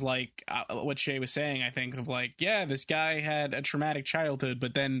establishes, like, what Shay was saying, I think, of, like, yeah, this guy had a traumatic childhood,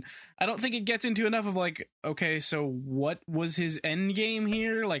 but then I don't think it gets into enough of, like, okay, so what was his end game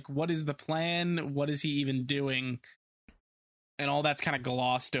here? Like, what is the plan? What is he even doing? And all that's kind of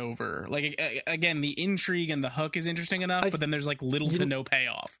glossed over. Like, again, the intrigue and the hook is interesting enough, but then there's, like, little to no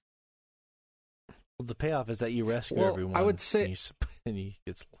payoff. Well, the payoff is that you rescue everyone. I would say... And he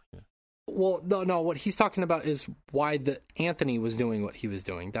gets... Well, no, what he's talking about is why Anthony was doing what he was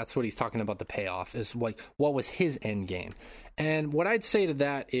doing. That's what he's talking about, the payoff, is like, what was his end game. And what I'd say to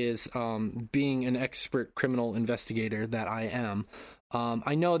that is, being an expert criminal investigator that I am,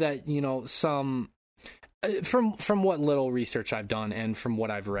 I know that, you know, some... From what little research I've done and from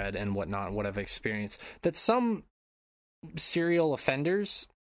what I've read and whatnot, what I've experienced, that some serial offenders,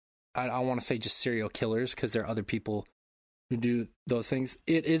 I want to say just serial killers, because there are other people who do those things,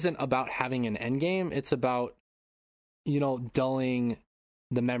 it isn't about having an end game. It's about, you know, dulling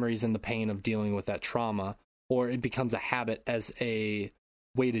the memories and the pain of dealing with that trauma, or it becomes a habit as a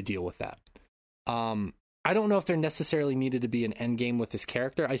way to deal with that. I don't know if there necessarily needed to be an end game with this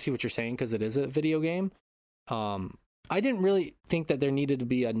character. I see what you're saying, because it is a video game. I didn't really think that there needed to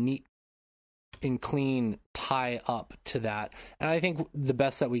be a neat and clean tie up to that. And I think the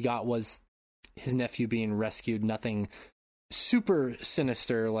best that we got was his nephew being rescued. Nothing super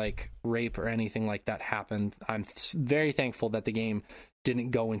sinister like rape or anything like that happened. I'm very thankful that the game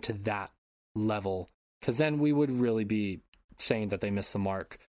didn't go into that level, because then we would really be saying that they missed the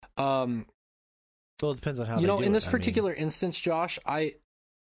mark. Well, it depends on how, you know, in this particular instance, Josh, in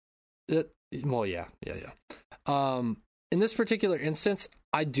this particular instance,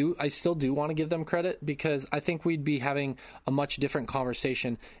 I still do want to give them credit, because I think we'd be having a much different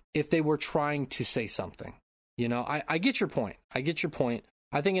conversation if they were trying to say something. You know, I get your point.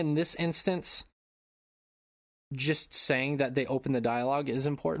 I think in this instance, just saying that they open the dialogue is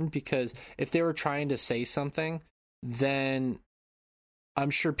important, because if they were trying to say something, then I'm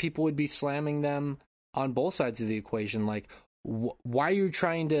sure people would be slamming them on both sides of the equation. Like, why are you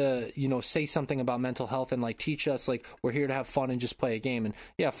trying to, you know, say something about mental health and like teach us, like, we're here to have fun and just play a game? And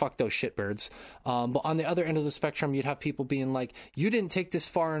yeah, fuck those shitbirds. But on the other end of the spectrum, you'd have people being like, you didn't take this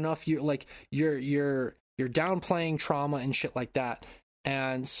far enough. You're downplaying trauma and shit like that.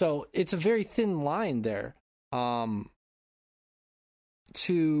 And so it's a very thin line there,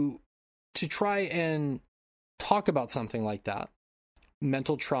 to try and talk about something like that,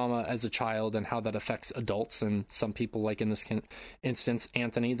 mental trauma as a child and how that affects adults. And some people, like in this instance,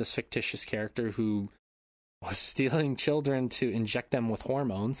 Anthony, this fictitious character who was stealing children to inject them with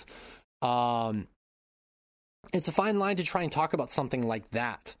hormones. It's a fine line to try and talk about something like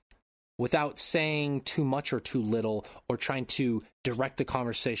that without saying too much or too little, or trying to direct the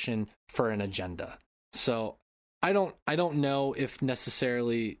conversation for an agenda. So I don't know if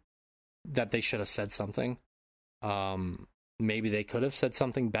necessarily that they should have said something. Maybe they could have said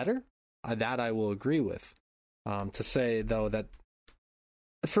something better. That I will agree with. To say, though, that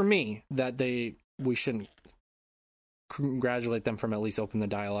for me, that we shouldn't congratulate them from at least opening the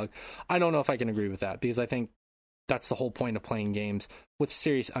dialogue. I don't know if I can agree with that, because I think that's the whole point of playing games with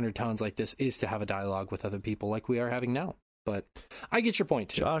serious undertones like this, is to have a dialogue with other people like we are having now. But I get your point,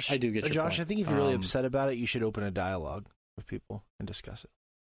 too. Josh, I do get your point. I think if you're really upset about it, you should open a dialogue with people and discuss it.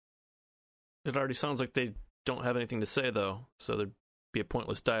 It already sounds like they don't have anything to say, though, so there'd be a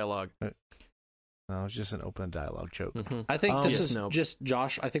pointless dialogue. No, it's just an open dialogue joke. Mm-hmm. I think this is just,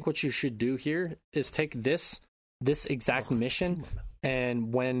 Josh, I think what you should do here is take this exact mission,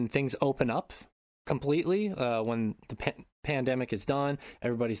 and when things open up completely, when the pandemic is done,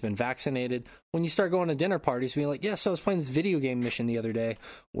 everybody's been vaccinated, when you start going to dinner parties, being like, yes, I was playing this video game mission the other day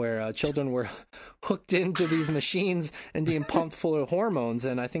where children were hooked into these machines and being pumped full of hormones,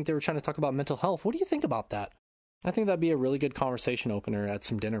 and I think they were trying to talk about mental health. What do you think about that? I think that'd be a really good conversation opener at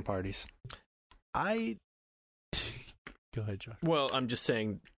some dinner parties. Go ahead, Josh. Well, I'm just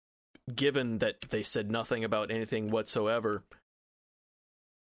saying, given that they said nothing about anything whatsoever,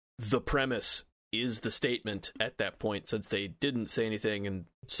 the premise is the statement at that point, since they didn't say anything. And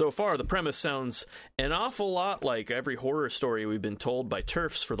so far, the premise sounds an awful lot like every horror story we've been told by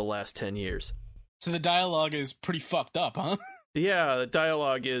TERFs for the last 10 years. So the dialogue is pretty fucked up, huh? Yeah, the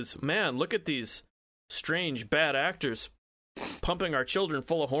dialogue is, man, look at these strange, bad actors pumping our children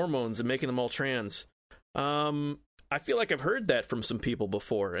full of hormones and making them all trans. I feel like I've heard that from some people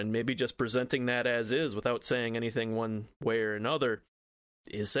before, and maybe just presenting that as is without saying anything one way or another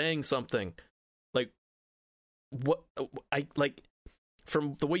is saying something. Like, what I like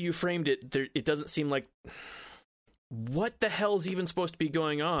from the way you framed it, it doesn't seem like what the hell's even supposed to be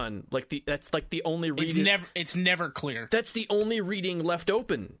going on. Like that's like the only reading. It's never clear. That's the only reading left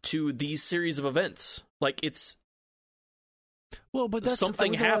open to these series of events. Like it's but that's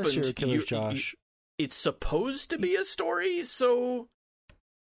something happened. Josh. It's supposed to be a story, so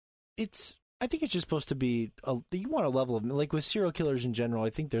I think it's just supposed to be you want a level of, like with serial killers in general, I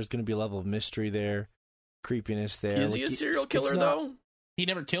think there's going to be a level of mystery there, creepiness there. Is he a serial killer though? He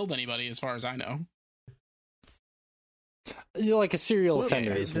never killed anybody, as far as I know. You're like a serial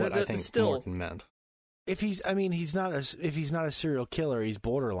offender is what I think Morgan meant. If he's not a serial killer, he's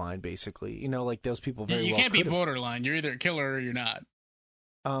borderline, basically. You know, like those people. You can't be borderline. You're either a killer or you're not.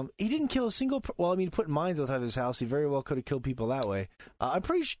 He didn't kill a single. Put mines outside of his house. He very well could have killed people that way. I'm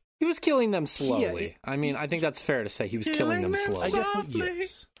pretty sure he was killing them slowly. I think that's fair to say. He was killing them slowly.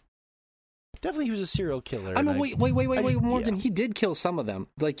 Definitely, he was a serial killer. Wait, Morgan. He did kill some of them.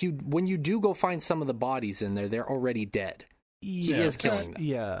 Like when you do go find some of the bodies in there, they're already dead. He is killing them.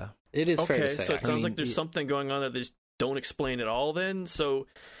 Yeah, it is fair to say. So it sounds like there's something going on that they just don't explain at all. Then, so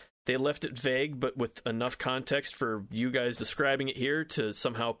they left it vague, but with enough context for you guys describing it here to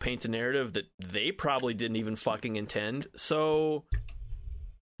somehow paint a narrative that they probably didn't even fucking intend. So.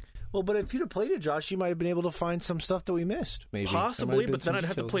 Well, but if you'd have played it, Josh, you might have been able to find some stuff that we missed, maybe. Possibly, but then I'd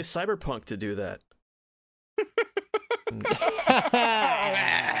have to play Cyberpunk to do that.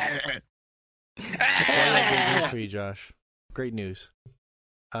 Great news for you, Josh. Great news.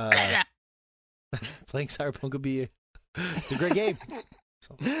 Playing Cyberpunk would be it's a great game.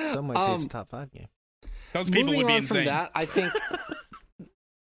 Some might say it's a top 5 game. Those people would be insane. From that, I think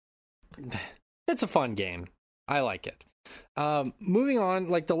it's a fun game. I like it. Moving on,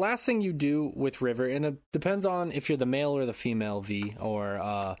 like the last thing you do with River, and it depends on if you're the male or the female V,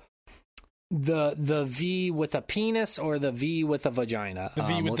 or the V with a penis or the V with a vagina. The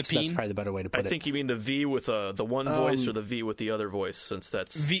V with the peen? That's probably the better way to put it. I think you mean the V with the one voice or the V with the other voice, since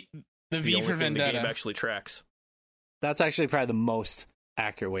that's the V only for thing Vendetta. the game actually tracks. That's actually probably the most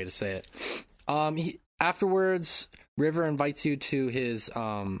accurate way to say it. Afterwards, River invites you to his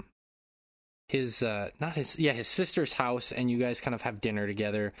sister's house, and you guys kind of have dinner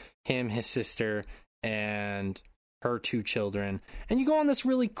together, him, his sister, and her 2 children, and you go on this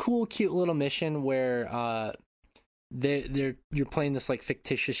really cool, cute little mission where you're playing this like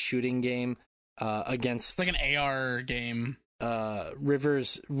fictitious shooting game against, it's like an AR game,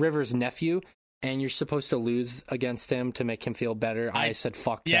 River's nephew, and you're supposed to lose against him to make him feel better. I said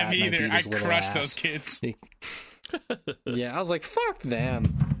fuck that. Yeah, me either. I crushed ass. Those kids. Yeah, I was like, fuck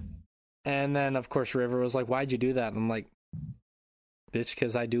them. And then, of course, River was like, why'd you do that? And I'm like, bitch,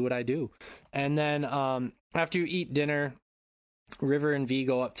 because I do what I do. And then after you eat dinner, River and V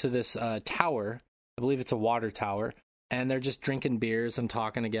go up to this tower. I believe it's a water tower. And they're just drinking beers and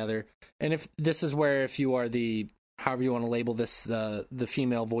talking together. And if this is where, if you are the, however you want to label this, the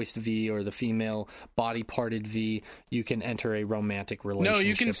female voiced V or the female body parted V, you can enter a romantic relationship. No,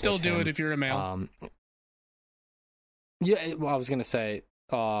 you can still do him. it if you're a male. Yeah, well, I was going to say...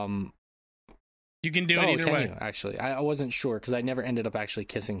 you can do it either way. Actually, I wasn't sure because I never ended up actually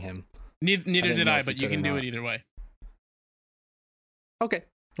kissing him. Neither did I, but you can do it either way. Okay.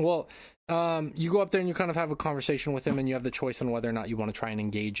 Well, you go up there and you kind of have a conversation with him, and you have the choice on whether or not you want to try and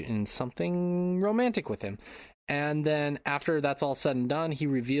engage in something romantic with him. And then after that's all said and done, he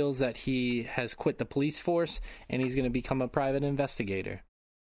reveals that he has quit the police force and he's going to become a private investigator.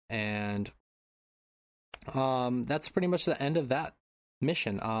 And that's pretty much the end of that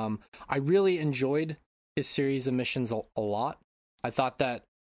mission. I really enjoyed his series of missions a lot. I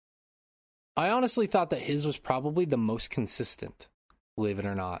honestly thought that his was probably the most consistent, believe it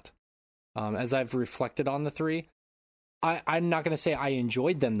or not. As I've reflected on the three, I'm not going to say I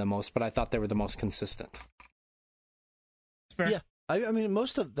enjoyed them the most, but I thought they were the most consistent. Yeah, I mean,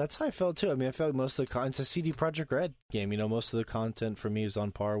 that's how I felt too. I mean, I felt like most of the content, it's a CD Projekt Red game. You know, most of the content for me is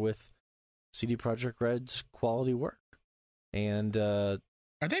on par with CD Projekt Red's quality work. And are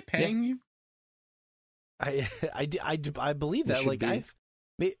they paying you? I believe that. Like,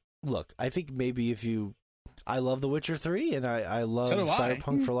 look, I think maybe I love The Witcher 3, and I love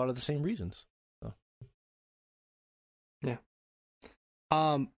Cyberpunk for a lot of the same reasons. So.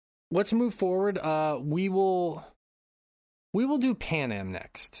 Yeah. Let's move forward. We will do Pan Am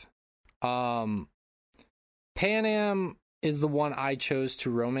next. Pan Am is the one I chose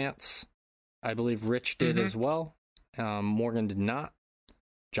to romance. I believe Rich did as well. Morgan did not.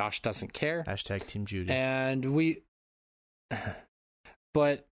 Josh doesn't care. Hashtag Team Judy. And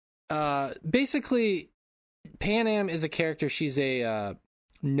but basically, Pan Am is a character. She's a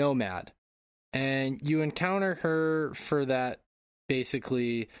nomad, and you encounter her for that.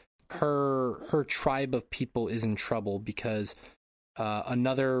 Basically, her tribe of people is in trouble because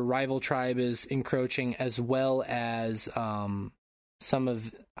another rival tribe is encroaching, as well as some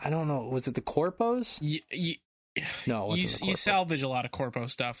of, I don't know, was it the Corpos? No, it wasn't the Corpos. You salvage a lot of Corpo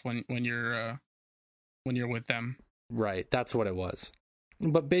stuff when you're with them. Right, that's what it was.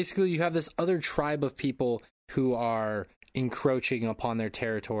 But basically, you have this other tribe of people who are encroaching upon their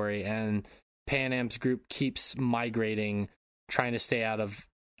territory, and Pan Am's group keeps migrating, trying to stay out of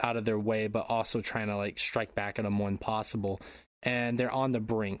their way, but also trying to like strike back at them when possible. And they're on the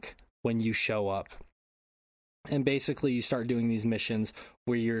brink when you show up. And basically, you start doing these missions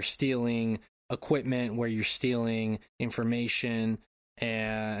where you're stealing equipment, where you're stealing information,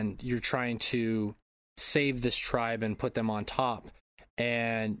 and you're trying to save this tribe and put them on top.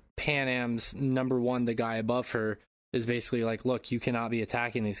 And Pan Am's number one, the guy above her, is basically like, look, you cannot be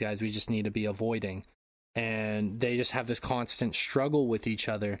attacking these guys. We just need to be avoiding. And they just have this constant struggle with each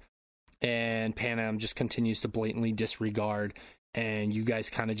other. And Pan Am just continues to blatantly disregard. And you guys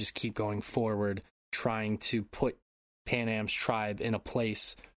kind of just keep going forward, trying to put Pan Am's tribe in a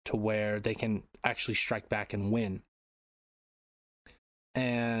place to where they can actually strike back and win.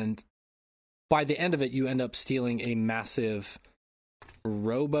 And by the end of it, you end up stealing a massive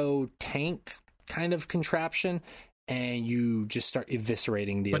robo tank kind of contraption, and you just start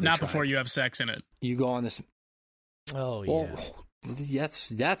eviscerating the other tribe. But not before you have sex in it. You go on this. Oh, yeah.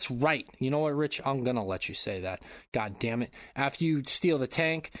 That's right. You know what, Rich? I'm going to let you say that. God damn it. After you steal the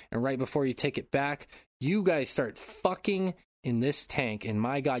tank, and right before you take it back, you guys start fucking in this tank. And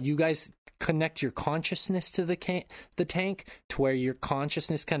my God, you guys connect your consciousness to the tank to where your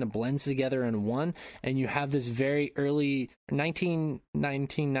consciousness kind of blends together in one, and you have this very early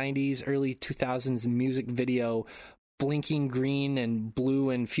 1990s, early 2000s music video, blinking green and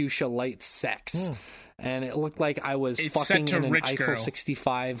blue and fuchsia light sex. And it looked like I was fucking in an Eiffel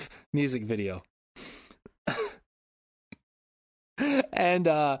 65 music video. And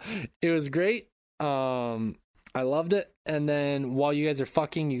it was great. I loved it. And then while you guys are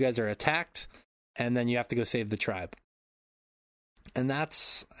fucking, you guys are attacked, and then you have to go save the tribe. And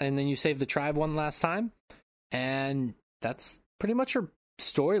then you save the tribe one last time, and that's pretty much her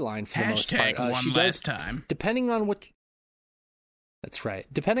storyline for the most part. One last time. Depending on what... That's right.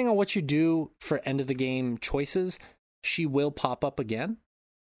 Depending on what you do for end of the game choices, she will pop up again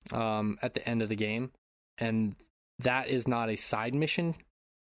at the end of the game. And that is not a side mission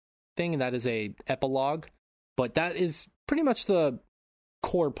thing. That is a epilogue. But that is pretty much the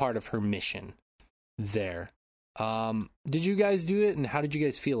core part of her mission there. Did you guys do it, and how did you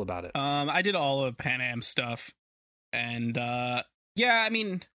guys feel about it? I did all of Pan Am stuff. And yeah, I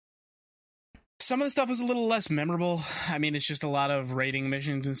mean, some of the stuff was a little less memorable. I mean, it's just a lot of raiding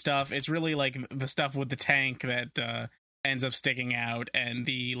missions and stuff. It's really like the stuff with the tank that ends up sticking out, and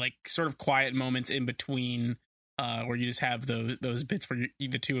the like sort of quiet moments in between where you just have those bits where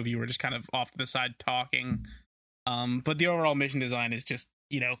the two of you are just kind of off to the side talking. But the overall mission design is just,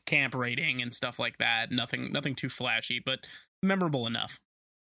 you know, camp raiding and stuff like that. Nothing too flashy, but memorable enough.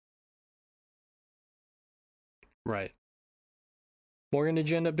 Right. Morgan, did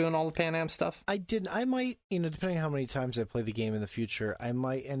you end up doing all the Pan Am stuff? I didn't. I might, depending on how many times I play the game in the future, I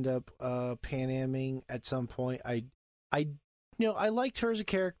might end up Pan Amming at some point. I liked her as a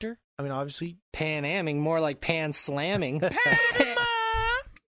character. I mean, obviously, Pan Amming, more like pan slamming.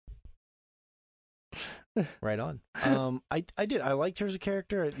 Right on. I did. I liked her as a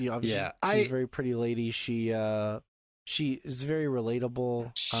character. Obviously, she's a very pretty lady. She She is very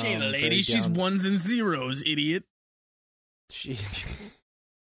relatable. She ain't a lady. She's ones and zeros, idiot. She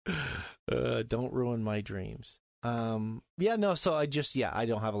don't ruin my dreams. Yeah, no. So I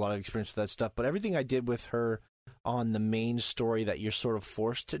don't have a lot of experience with that stuff, but everything I did with her on the main story that you're sort of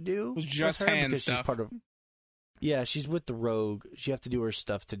forced to do was just hand stuff. She's part of. Yeah, she's with the rogue. She have to do her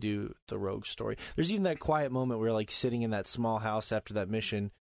stuff to do the rogue story. There's even that quiet moment where you're like sitting in that small house after that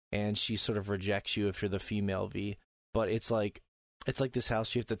mission, and she sort of rejects you if you're the female V. But it's like this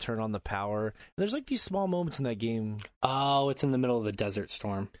house you have to turn on the power. And there's like these small moments in that game. Oh, it's in the middle of the desert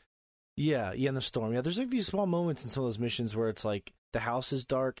storm. Yeah, in the storm. Yeah, there's like these small moments in some of those missions where it's like the house is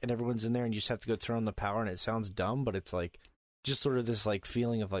dark and everyone's in there, and you just have to go turn on the power, and it sounds dumb, but it's like just sort of this like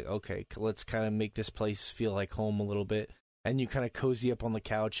feeling of like, okay, let's kind of make this place feel like home a little bit. And you kind of cozy up on the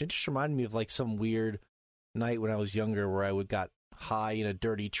couch. It just reminded me of like some weird night when I was younger where I got high in a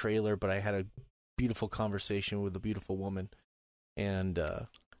dirty trailer, but I had a beautiful conversation with a beautiful woman and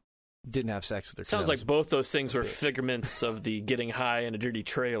didn't have sex with her. Sounds like both those things were figments of the getting high in a dirty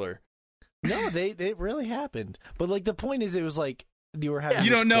trailer. No, they really happened. But like the point is, it was like you were having. You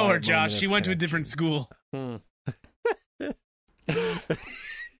don't know her, Josh. She went to a different school. No,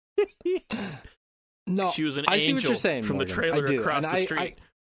 she was an I angel see what you're saying, from Morgan. the trailer across the street.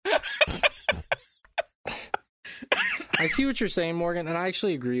 I see what you're saying, Morgan, and I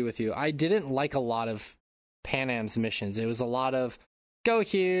actually agree with you. I didn't like a lot of Panam's missions. It was a lot of go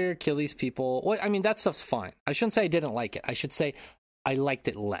here, kill these people. Well, I mean, that stuff's fine. I shouldn't say I didn't like it. I should say I liked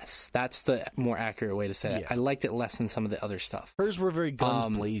it less. That's the more accurate way to say it. I liked it less than some of the other stuff. Hers were very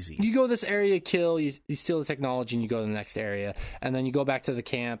guns blazing. You go this area, kill, you steal the technology, and you go to the next area. And then you go back to the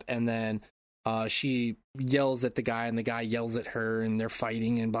camp, and then she yells at the guy, and the guy yells at her, and they're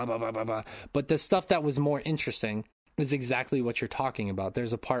fighting, and blah, blah, blah, blah, blah. But the stuff that was more interesting is exactly what you're talking about.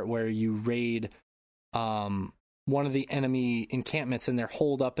 There's a part where you raid one of the enemy encampments, and they're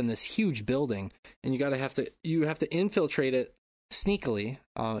holed up in this huge building, and you have to infiltrate it sneakily,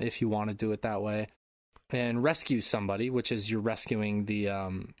 if you want to do it that way, and rescue somebody, which is you're rescuing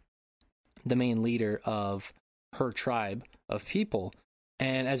the main leader of her tribe of people.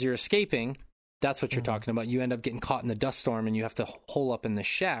 And as you're escaping, that's what you're talking about. You end up getting caught in the dust storm, and you have to hole up in the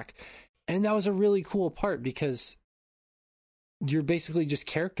shack. And that was a really cool part because you're basically just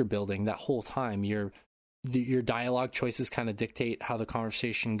character building that whole time. Your dialogue choices kind of dictate how the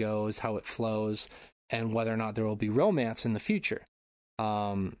conversation goes, how it flows, and whether or not there will be romance in the future.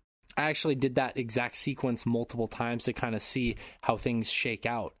 I actually did that exact sequence multiple times to kind of see how things shake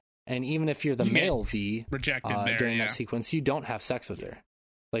out. And even if you're the male V rejected during that sequence, you don't have sex with her.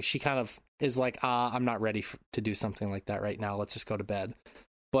 Like, she kind of is like, I'm not ready to do something like that right now. Let's just go to bed.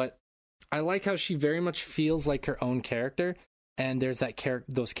 But I like how she very much feels like her own character. And there's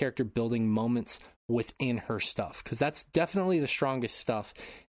those character building moments within her stuff. Because that's definitely the strongest stuff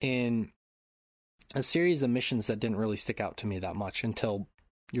in a series of missions that didn't really stick out to me that much until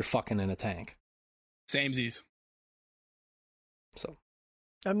you're fucking in a tank. Samesies. So,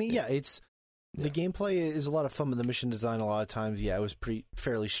 I mean, the gameplay is a lot of fun, but the mission design a lot of times, it was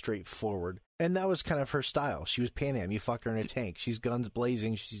fairly straightforward. And that was kind of her style. She was Panam. You fuck her in a tank. She's guns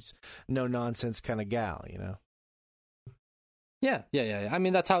blazing. She's no nonsense kind of gal, you know? Yeah. I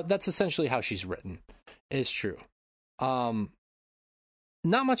mean, that's essentially how she's written. It's true.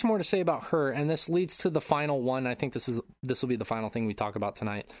 Not much more to say about her, and this leads to the final one. I think this will be the final thing we talk about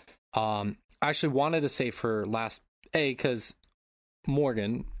tonight. I actually wanted to save her last, A, because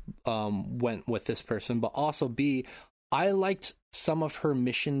Morgan went with this person, but also B, I liked some of her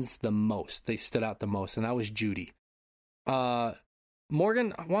missions the most. They stood out the most, and that was Judy.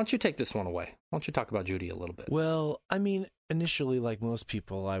 Morgan, why don't you take this one away? Why don't you talk about Judy a little bit? Well, I mean, initially, like most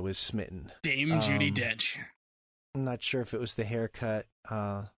people, I was smitten. Dame Judi Dench. I'm not sure if it was the haircut,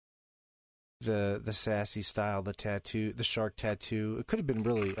 the sassy style, the tattoo, the shark tattoo. It could have been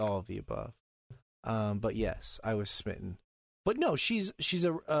really all of the above. But yes, I was smitten. But no, she's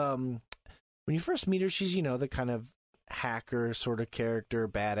a when you first meet her, she's, the kind of hacker sort of character,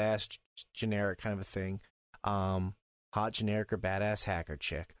 badass, generic kind of a thing. Hot generic or badass hacker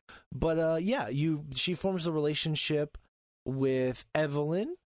chick. But she forms a relationship with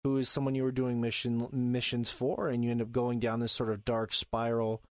Evelyn, who is someone you were doing missions for, and you end up going down this sort of dark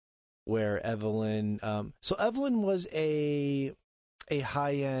spiral where Evelyn. So Evelyn was a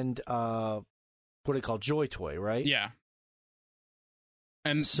high-end what do they call Joy Toy, right? Yeah.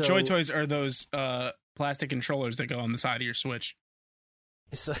 And so, Joy Toys are those plastic controllers that go on the side of your Switch.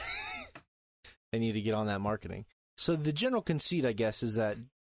 So they need to get on that marketing. So the general conceit, I guess, is that.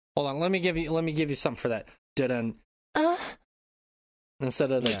 Hold on, let me give you something for that.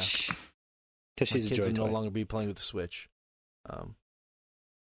 Instead of the because she's my a kids Joy will toy. no longer be playing with the Switch.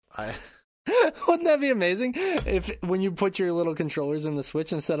 Wouldn't that be amazing if when you put your little controllers in the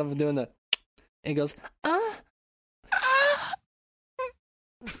Switch, instead of doing the, it goes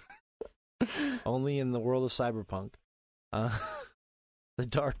only in the world of Cyberpunk, the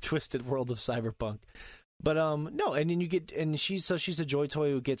dark, twisted world of Cyberpunk. But no, and then you get, and she's a Joy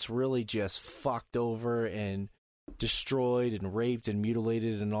toy who gets really just fucked over and destroyed and raped and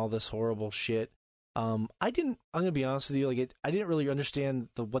mutilated and all this horrible shit. I'm gonna be honest with you, like I didn't really understand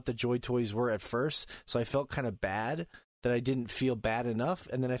what the Joy toys were at first, so I felt kind of bad that I didn't feel bad enough,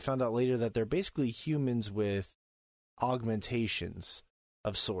 and then I found out later that they're basically humans with augmentations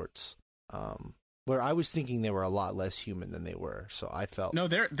of sorts. Where I was thinking they were a lot less human than they were, so I felt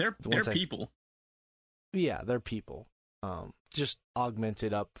they're people. Yeah, they're people. Just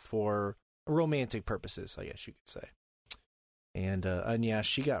augmented up for romantic purposes, I guess you could say. And yeah,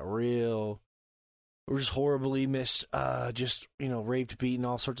 she got just horribly raped, beaten,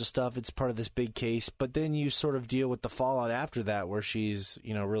 all sorts of stuff. It's part of this big case. But then you sort of deal with the fallout after that, where she's,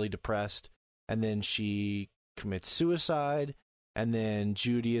 really depressed, and then she commits suicide, and then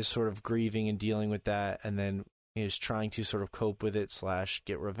Judy is sort of grieving and dealing with that, and then is trying to sort of cope with it /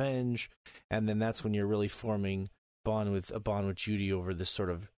 get revenge, and then that's when you're really forming a bond with Judy over this sort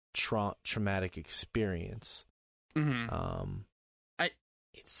of traumatic experience. Mm-hmm.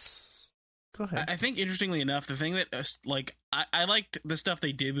 Go ahead. I think, interestingly enough, the thing that I liked the stuff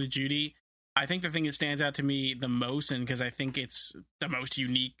they did with Judy. I think the thing that stands out to me the most, and because I think it's the most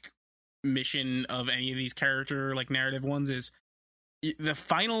unique mission of any of these character narrative ones, is the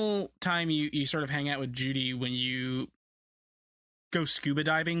final time you sort of hang out with Judy when you go scuba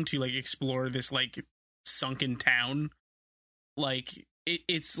diving to explore this sunken town.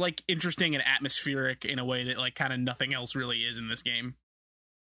 It's interesting and atmospheric in a way that kind of nothing else really is in this game.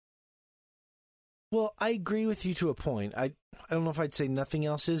 Well, I agree with you to a point. I don't know if I'd say nothing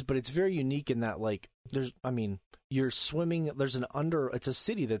else is, but it's very unique in that you're swimming, it's a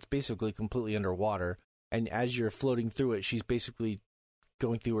city that's basically completely underwater, and as you're floating through it, she's basically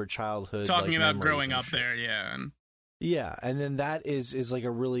going through her childhood, talking about growing up there, yeah. Yeah, and then that is a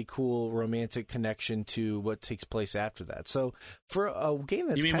really cool romantic connection to what takes place after that. So for a game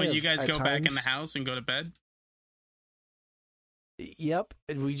that's, you mean when you guys go back in the house and go to bed? Yep,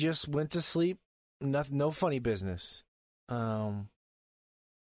 and we just went to sleep. No funny business. I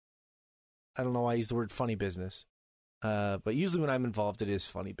don't know why I use the word funny business. But usually when I'm involved, it is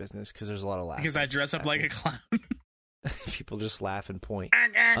funny business because there's a lot of laughing. Because I dress up like a clown. People just laugh and point.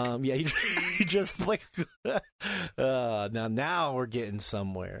 Yeah, you dress up like. Now we're getting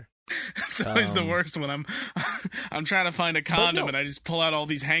somewhere. It's always the worst when I'm trying to find a condom and I just pull out all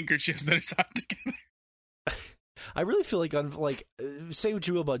these handkerchiefs that are tied together. I really feel say what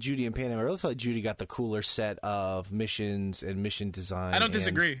you will about Judy and Pan Am, I really feel like Judy got the cooler set of missions and mission design. I don't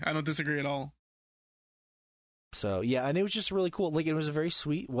disagree. I don't disagree at all. So, yeah, and it was just really cool. It was a very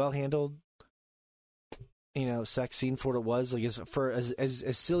sweet, well-handled, sex scene for what it was.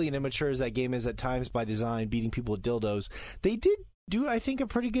 As silly and immature as that game is at times by design, beating people with dildos, they did do, I think, a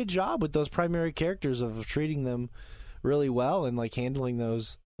pretty good job with those primary characters of treating them really well and, handling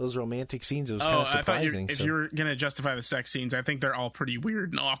those romantic scenes. It was kind of surprising. If you were going to justify the sex scenes, I think they're all pretty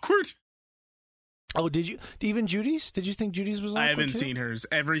weird and awkward. Oh, did you? Even Judy's? Did you think Judy's was awkward? I haven't seen hers.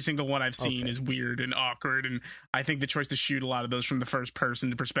 Every single one I've seen is weird and awkward, and I think the choice to shoot a lot of those from the first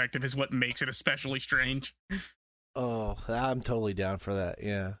person perspective is what makes it especially strange. Oh, I'm totally down for that,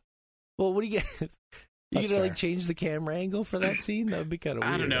 yeah. Well, what do you get? You gonna change the camera angle for that scene? That would be kind of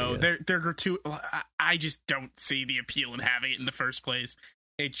weird. I don't know. They're gratuitous. I just don't see the appeal in having it in the first place.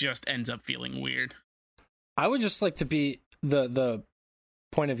 It just ends up feeling weird. I would just like to be the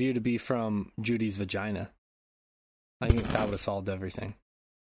point of view to be from Judy's vagina. I think that would have solved everything.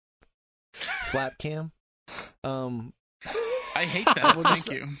 Flap cam. I hate that.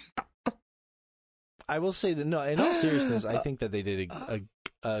 Thank you. I will say that no. In all seriousness, I think that they did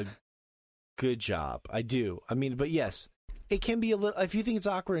a good job. I do. I mean, but yes. It can be a little. If you think it's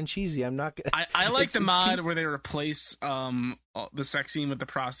awkward and cheesy, I'm not. I like the mod where they replace the sex scene with the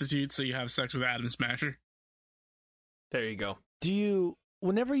prostitute, so you have sex with Adam Smasher. There you go. Do you?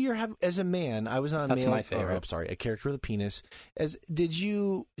 Whenever you're as a man, I was on a That's male. my favorite. I'm sorry, a character with a penis. Did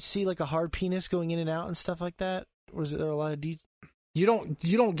you see a hard penis going in and out and stuff like that? Or was there a lot of detail? You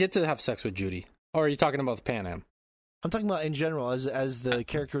don't get to have sex with Judy. Or are you talking about the Pan Am? I'm talking about in general as the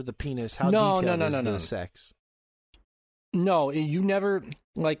character with the penis. How detailed is the sex? No, you never,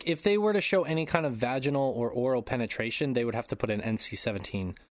 if they were to show any kind of vaginal or oral penetration, they would have to put an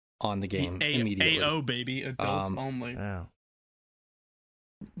NC-17 on the game immediately. AO, baby. Adults only. Wow.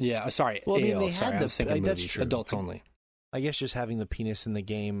 Yeah, sorry. Well, I mean, AO, they sorry, had I was thinking that's movies, true. adults only. I guess just having the penis in the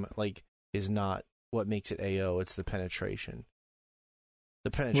game is not what makes it AO. It's the penetration.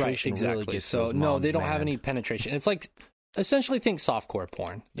 The penetration really gets so no, they don't have any penetration. It's like essentially think softcore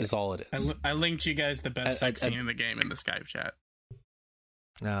porn is all it is. I linked you guys the best sex scene in the game in the Skype chat.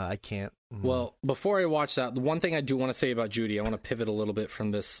 I can't. Well, before I watch that, the one thing I do want to say about Judy, I want to pivot a little bit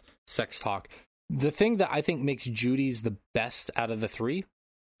from this sex talk. The thing that I think makes Judy's the best out of the three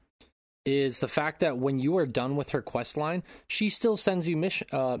is the fact that when you are done with her quest line, she still sends you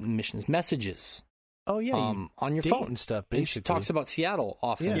messages. Oh yeah, on your phone and stuff. Basically. And she talks about Seattle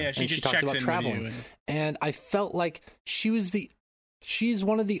often. Yeah, she just talks checks about in traveling. with you and I felt like she's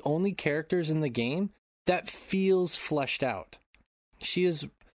one of the only characters in the game that feels fleshed out.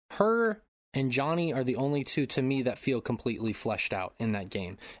 Her and Johnny are the only two to me that feel completely fleshed out in that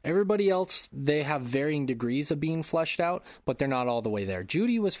game. Everybody else, they have varying degrees of being fleshed out, but they're not all the way there.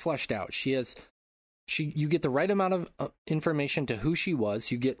 Judy was fleshed out. You get the right amount of information to who she was.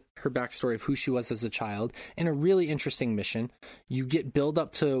 You get her backstory of who she was as a child in a really interesting mission. You get build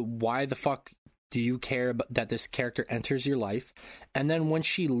up to why the fuck do you care that this character enters your life. And then when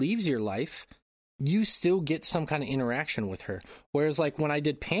she leaves your life, you still get some kind of interaction with her. Whereas like when I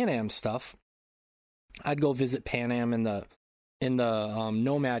did Pan Am stuff, I'd go visit Pan Am in the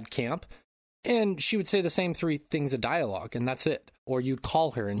Nomad camp, and she would say the same three things of dialogue, and that's it. Or you'd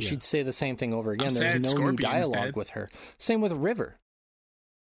call her, and she'd say the same thing over again. There's no new dialogue with her. Same with River.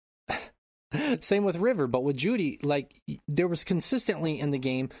 But with Judy, like, there was consistently in the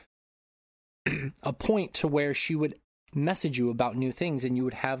game a point to where she would message you about new things, and you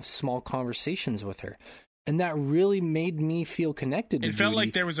would have small conversations with her. And that really made me feel connected to Judy. It felt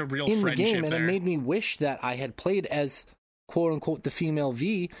like there was a real in friendship the game, and there. it made me wish that I had played as quote-unquote the female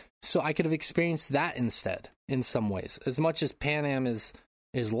V, so I could have experienced that instead in some ways. As much as Pan Am is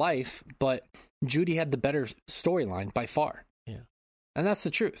life, but Judy had the better storyline by far. Yeah. And that's the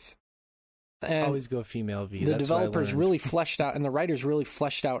truth. And always go female V. The developers really fleshed out, and the writers really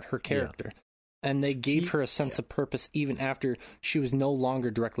fleshed out her character. Yeah. And they gave her a sense of purpose even after she was no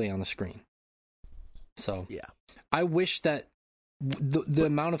longer directly on the screen. So I wish that the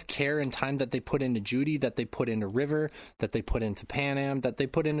amount of care and time that they put into Judy, that they put into River, that they put into Pan Am, that they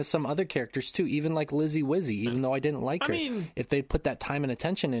put into some other characters too, even like Lizzie Wizzy, even though I didn't like her. If they put that time and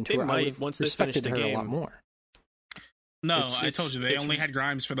attention into her, I would have respected her a lot more. No, I told you, they only had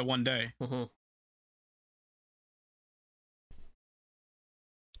Grimes for the one day. Mm-hmm.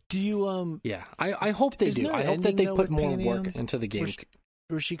 Do you, Yeah, I hope they do. I hope that they put more work into the game.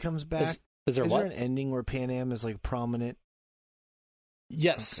 Where she comes back? Is there an ending where Pan Am is like prominent?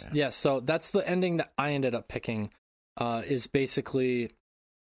 Yes, okay. Yes. So that's the ending that I ended up picking. Is basically,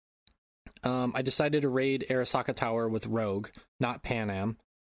 I decided to raid Arasaka Tower with Rogue, not Pan Am,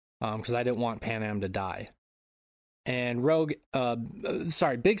 because I didn't want Pan Am to die. And Rogue,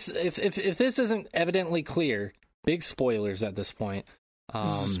 if this isn't evidently clear, big spoilers at this point.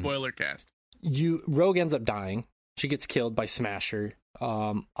 This is a spoiler cast. Rogue ends up dying. She gets killed by Smasher.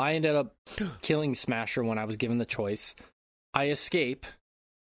 I ended up killing Smasher when I was given the choice. I escape,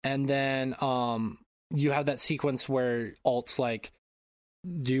 and then you have that sequence where Alt's like,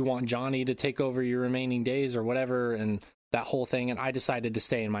 do you want Johnny to take over your remaining days or whatever, and that whole thing, and I decided to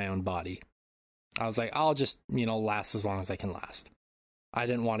stay in my own body. I was like, I'll just, last as long as I can last. I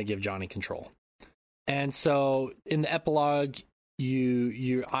didn't want to give Johnny control. And so in the epilogue,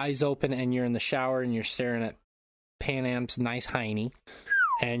 your eyes open and you're in the shower and you're staring at Pan Am's nice hiney,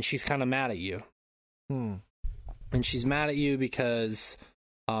 and she's kind of mad at you. And she's mad at you because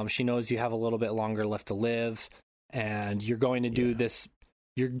she knows you have a little bit longer left to live, and you're going to do this.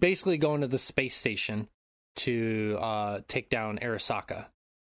 You're basically going to the space station to take down Arasaka,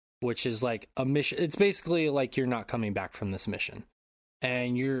 which is like a mission. It's basically like you're not coming back from this mission,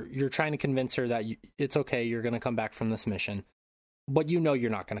 and you're trying to convince her that it's okay. You're going to come back from this mission, but you're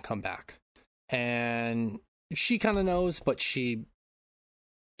not going to come back. And she kind of knows, but she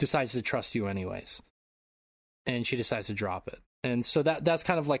decides to trust you anyways. And she decides to drop it. And so that's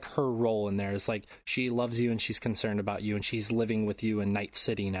kind of like her role in there. Is like she loves you and she's concerned about you, and she's living with you in Night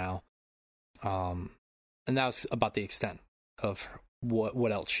City now. And that was about the extent of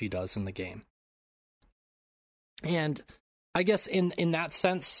what else she does in the game. And I guess in that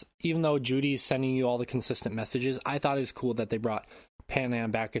sense, even though Judy's sending you all the consistent messages, I thought it was cool that they brought Pan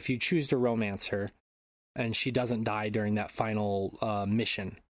Am back. If you choose to romance her and she doesn't die during that final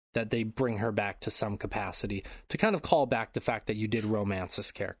mission, that they bring her back to some capacity to kind of call back the fact that you did romance this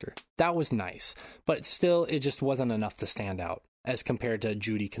character. That was nice, but still, it just wasn't enough to stand out as compared to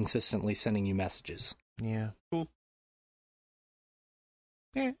Judy consistently sending you messages. Yeah. Cool.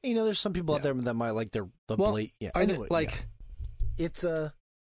 there's some people out there that might like the blade. Yeah, anyway, it's they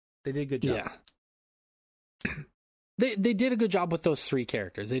did a good job. Yeah. They did a good job with those 3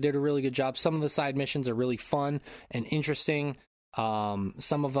 characters. They did a really good job. Some of the side missions are really fun and interesting. Some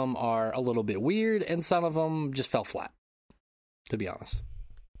of them are a little bit weird, and some of them just fell flat, to be honest.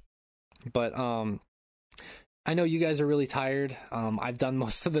 But I know you guys are really tired. I've done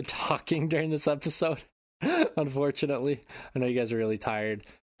most of the talking during this episode, unfortunately. I know you guys are really tired.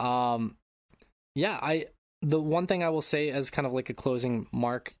 The one thing I will say as kind of like a closing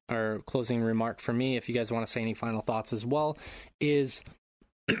remark for me, if you guys want to say any final thoughts as well, is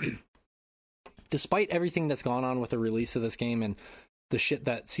despite everything that's gone on with the release of this game and the shit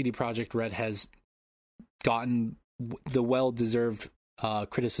that CD Projekt Red has gotten, the well-deserved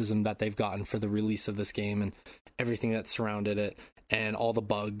criticism that they've gotten for the release of this game and everything that surrounded it and all the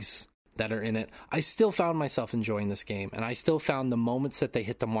bugs that are in it, I still found myself enjoying this game, and I still found the moments that they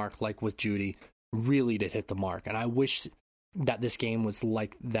hit the mark, like with Judy, really did hit the mark. And I wish that this game was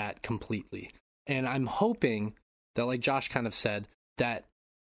like that completely. And I'm hoping that, like Josh kind of said, that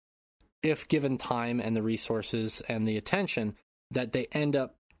if given time and the resources and the attention, that they end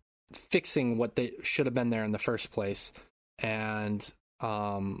up fixing what they should have been there in the first place. And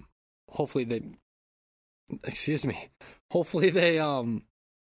hopefully they're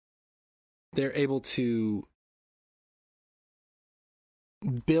able to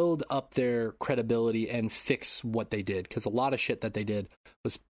build up their credibility and fix what they did, because a lot of shit that they did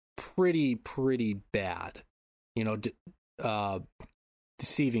was pretty bad,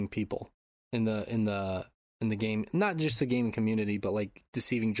 deceiving people in the game, not just the gaming community, but like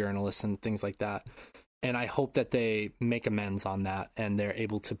deceiving journalists and things like that. And I hope that they make amends on that and they're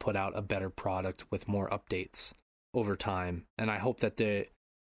able to put out a better product with more updates over time. And I hope that they're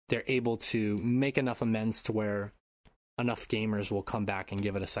able to make enough amends to where enough gamers will come back and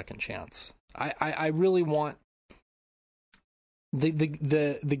give it a second chance. I really want the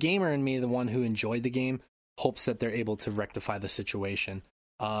gamer in me, the one who enjoyed the game, hopes that they're able to rectify the situation.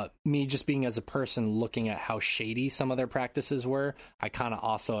 Me just being as a person looking at how shady some of their practices were, I kind of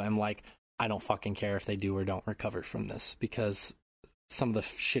also am like, I don't fucking care if they do or don't recover from this, because some of the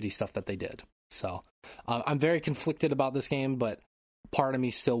shitty stuff that they did. So I'm very conflicted about this game, but part of me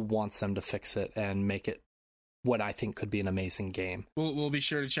still wants them to fix it and make it what I think could be an amazing game. We'll be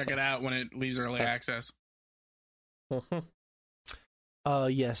sure to check it out when it leaves early access.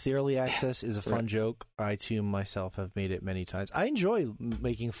 Yes, the early access is a fun joke. I too myself have made it many times. I enjoy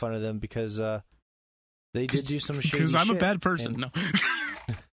making fun of them because they did do some shady shit. Because I'm a bad person. No.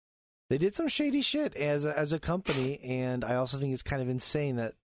 They did some shady shit as a company, and I also think it's kind of insane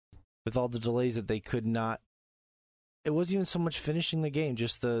that with all the delays that they could not. It wasn't even so much finishing the game,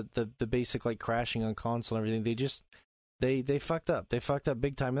 just the basic like crashing on console and everything. They fucked up. They fucked up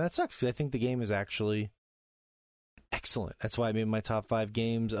big time, and that sucks because I think the game is actually excellent. That's why I made my top 5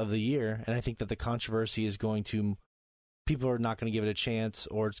 games of the year, and I think that the controversy is going to, people are not going to give it a chance,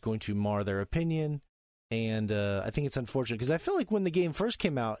 or it's going to mar their opinion. And I think it's unfortunate because I feel like when the game first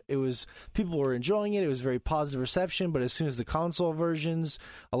came out, it was people were enjoying it. It was very positive reception. But as soon as the console versions,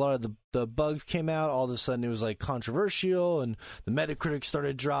 a lot of the bugs came out, all of a sudden it was like controversial, and the Metacritic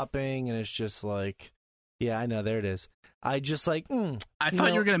started dropping, and it's just like, yeah, I know, there it is. I just like, I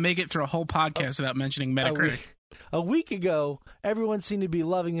thought you were going to make it through a whole podcast without mentioning Metacritic. A week ago, everyone seemed to be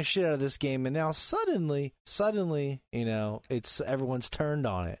loving the shit out of this game, and now suddenly, it's everyone's turned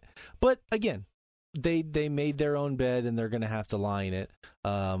on it. But again, they made their own bed, and they're going to have to lie in it.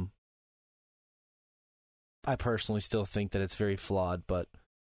 I personally still think that it's very flawed, but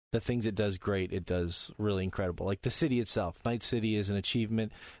the things it does great, it does really incredible. Like the city itself, Night City is an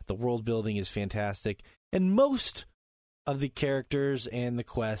achievement. The world building is fantastic, and most of the characters and the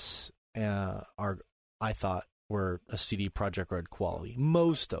quests I thought, were a CD Projekt Red quality.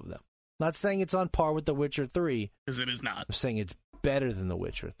 Most of them. Not saying it's on par with The Witcher 3. Because it is not. I'm saying it's better than The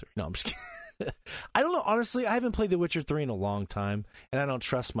Witcher 3. No, I'm just kidding. I don't know. Honestly, I haven't played The Witcher 3 in a long time, and I don't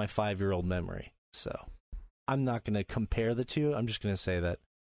trust my 5-year-old memory. So I'm not going to compare the two. I'm just going to say that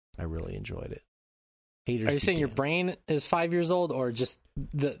I really enjoed it. Haters Are you saying your brain is 5 years old, or just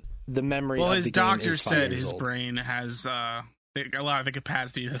the memory of the game? Well, his doctor said his old? brain has a lot of the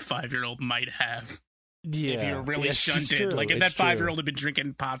capacity that a 5-year-old might have. Yeah, if you're really shunted. Like if that 5-year-old had been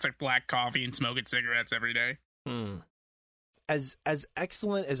drinking pots of black coffee and smoking cigarettes every day. As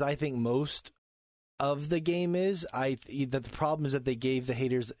excellent as I think most of the game is, the problem is that they gave the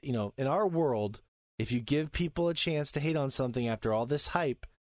haters, in our world, if you give people a chance to hate on something after all this hype,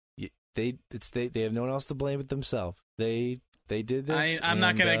 they have no one else to blame but themselves. They did this. I'm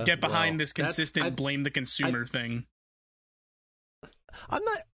not going to get behind this consistent blame the consumer thing.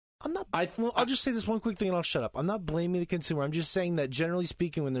 I'll just say this one quick thing and I'll shut up. I'm not blaming the consumer. I'm just saying that generally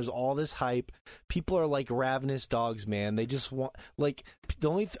speaking, when there's all this hype, people are like ravenous dogs, man. They just want, like,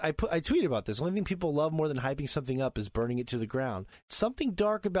 I tweeted about this. The only thing people love more than hyping something up is burning it to the ground. It's something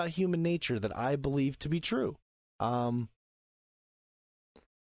dark about human nature that I believe to be true. I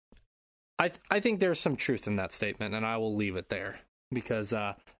think there's some truth in that statement, and I will leave it there because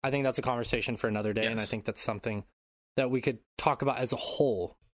I think that's a conversation for another day, and I think that's something that we could talk about as a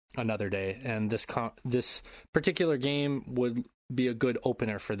whole another day. And this particular game would be a good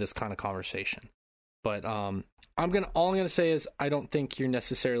opener for this kind of conversation. But all I'm gonna say is I don't think you're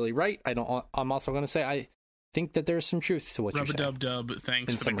necessarily right. I'm also gonna say I think that there's some truth to what you're saying. Rub-a-dub-dub.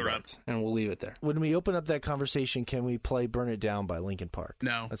 Thanks for the grub. And we'll leave it there. When we open up that conversation, can we play "Burn It Down" by Linkin Park?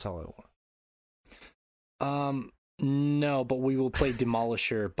 No, that's all I want. No, but we will play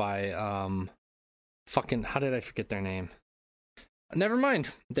 "Demolisher" by how did I forget their name? Never mind.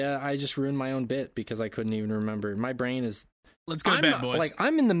 I just ruined my own bit because I couldn't even remember. My brain is. Let's go to bed, boys. Like,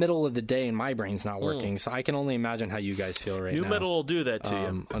 I'm in the middle of the day and my brain's not working, so I can only imagine how you guys feel right now. New metal will do that to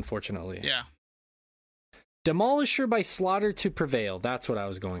you. Unfortunately. Yeah. Demolisher by Slaughter to Prevail. That's what I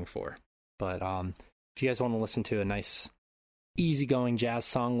was going for. But if you guys want to listen to a nice, easygoing jazz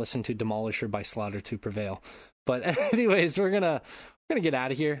song, listen to Demolisher by Slaughter to Prevail. But anyways, we're gonna get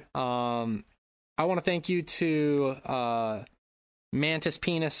out of here. I want to thank you to Mantis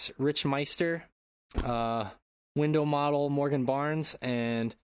Penis, Rich Meister, Window Model, Morgan Barnes,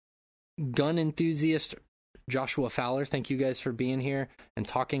 and Gun Enthusiast, Joshua Fowler. Thank you guys for being here and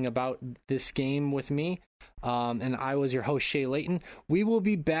talking about this game with me. And I was your host, Shay Layton. We will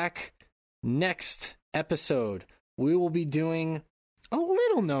be back next episode. We will be doing a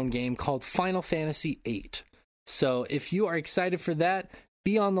little-known game called Final Fantasy VIII. So if you are excited for that,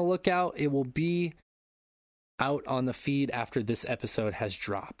 be on the lookout. It will be out on the feed after this episode has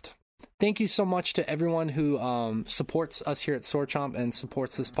dropped. Thank you so much to everyone who supports us here at Sword Chomp and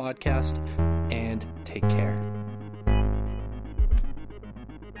supports this podcast, and take care.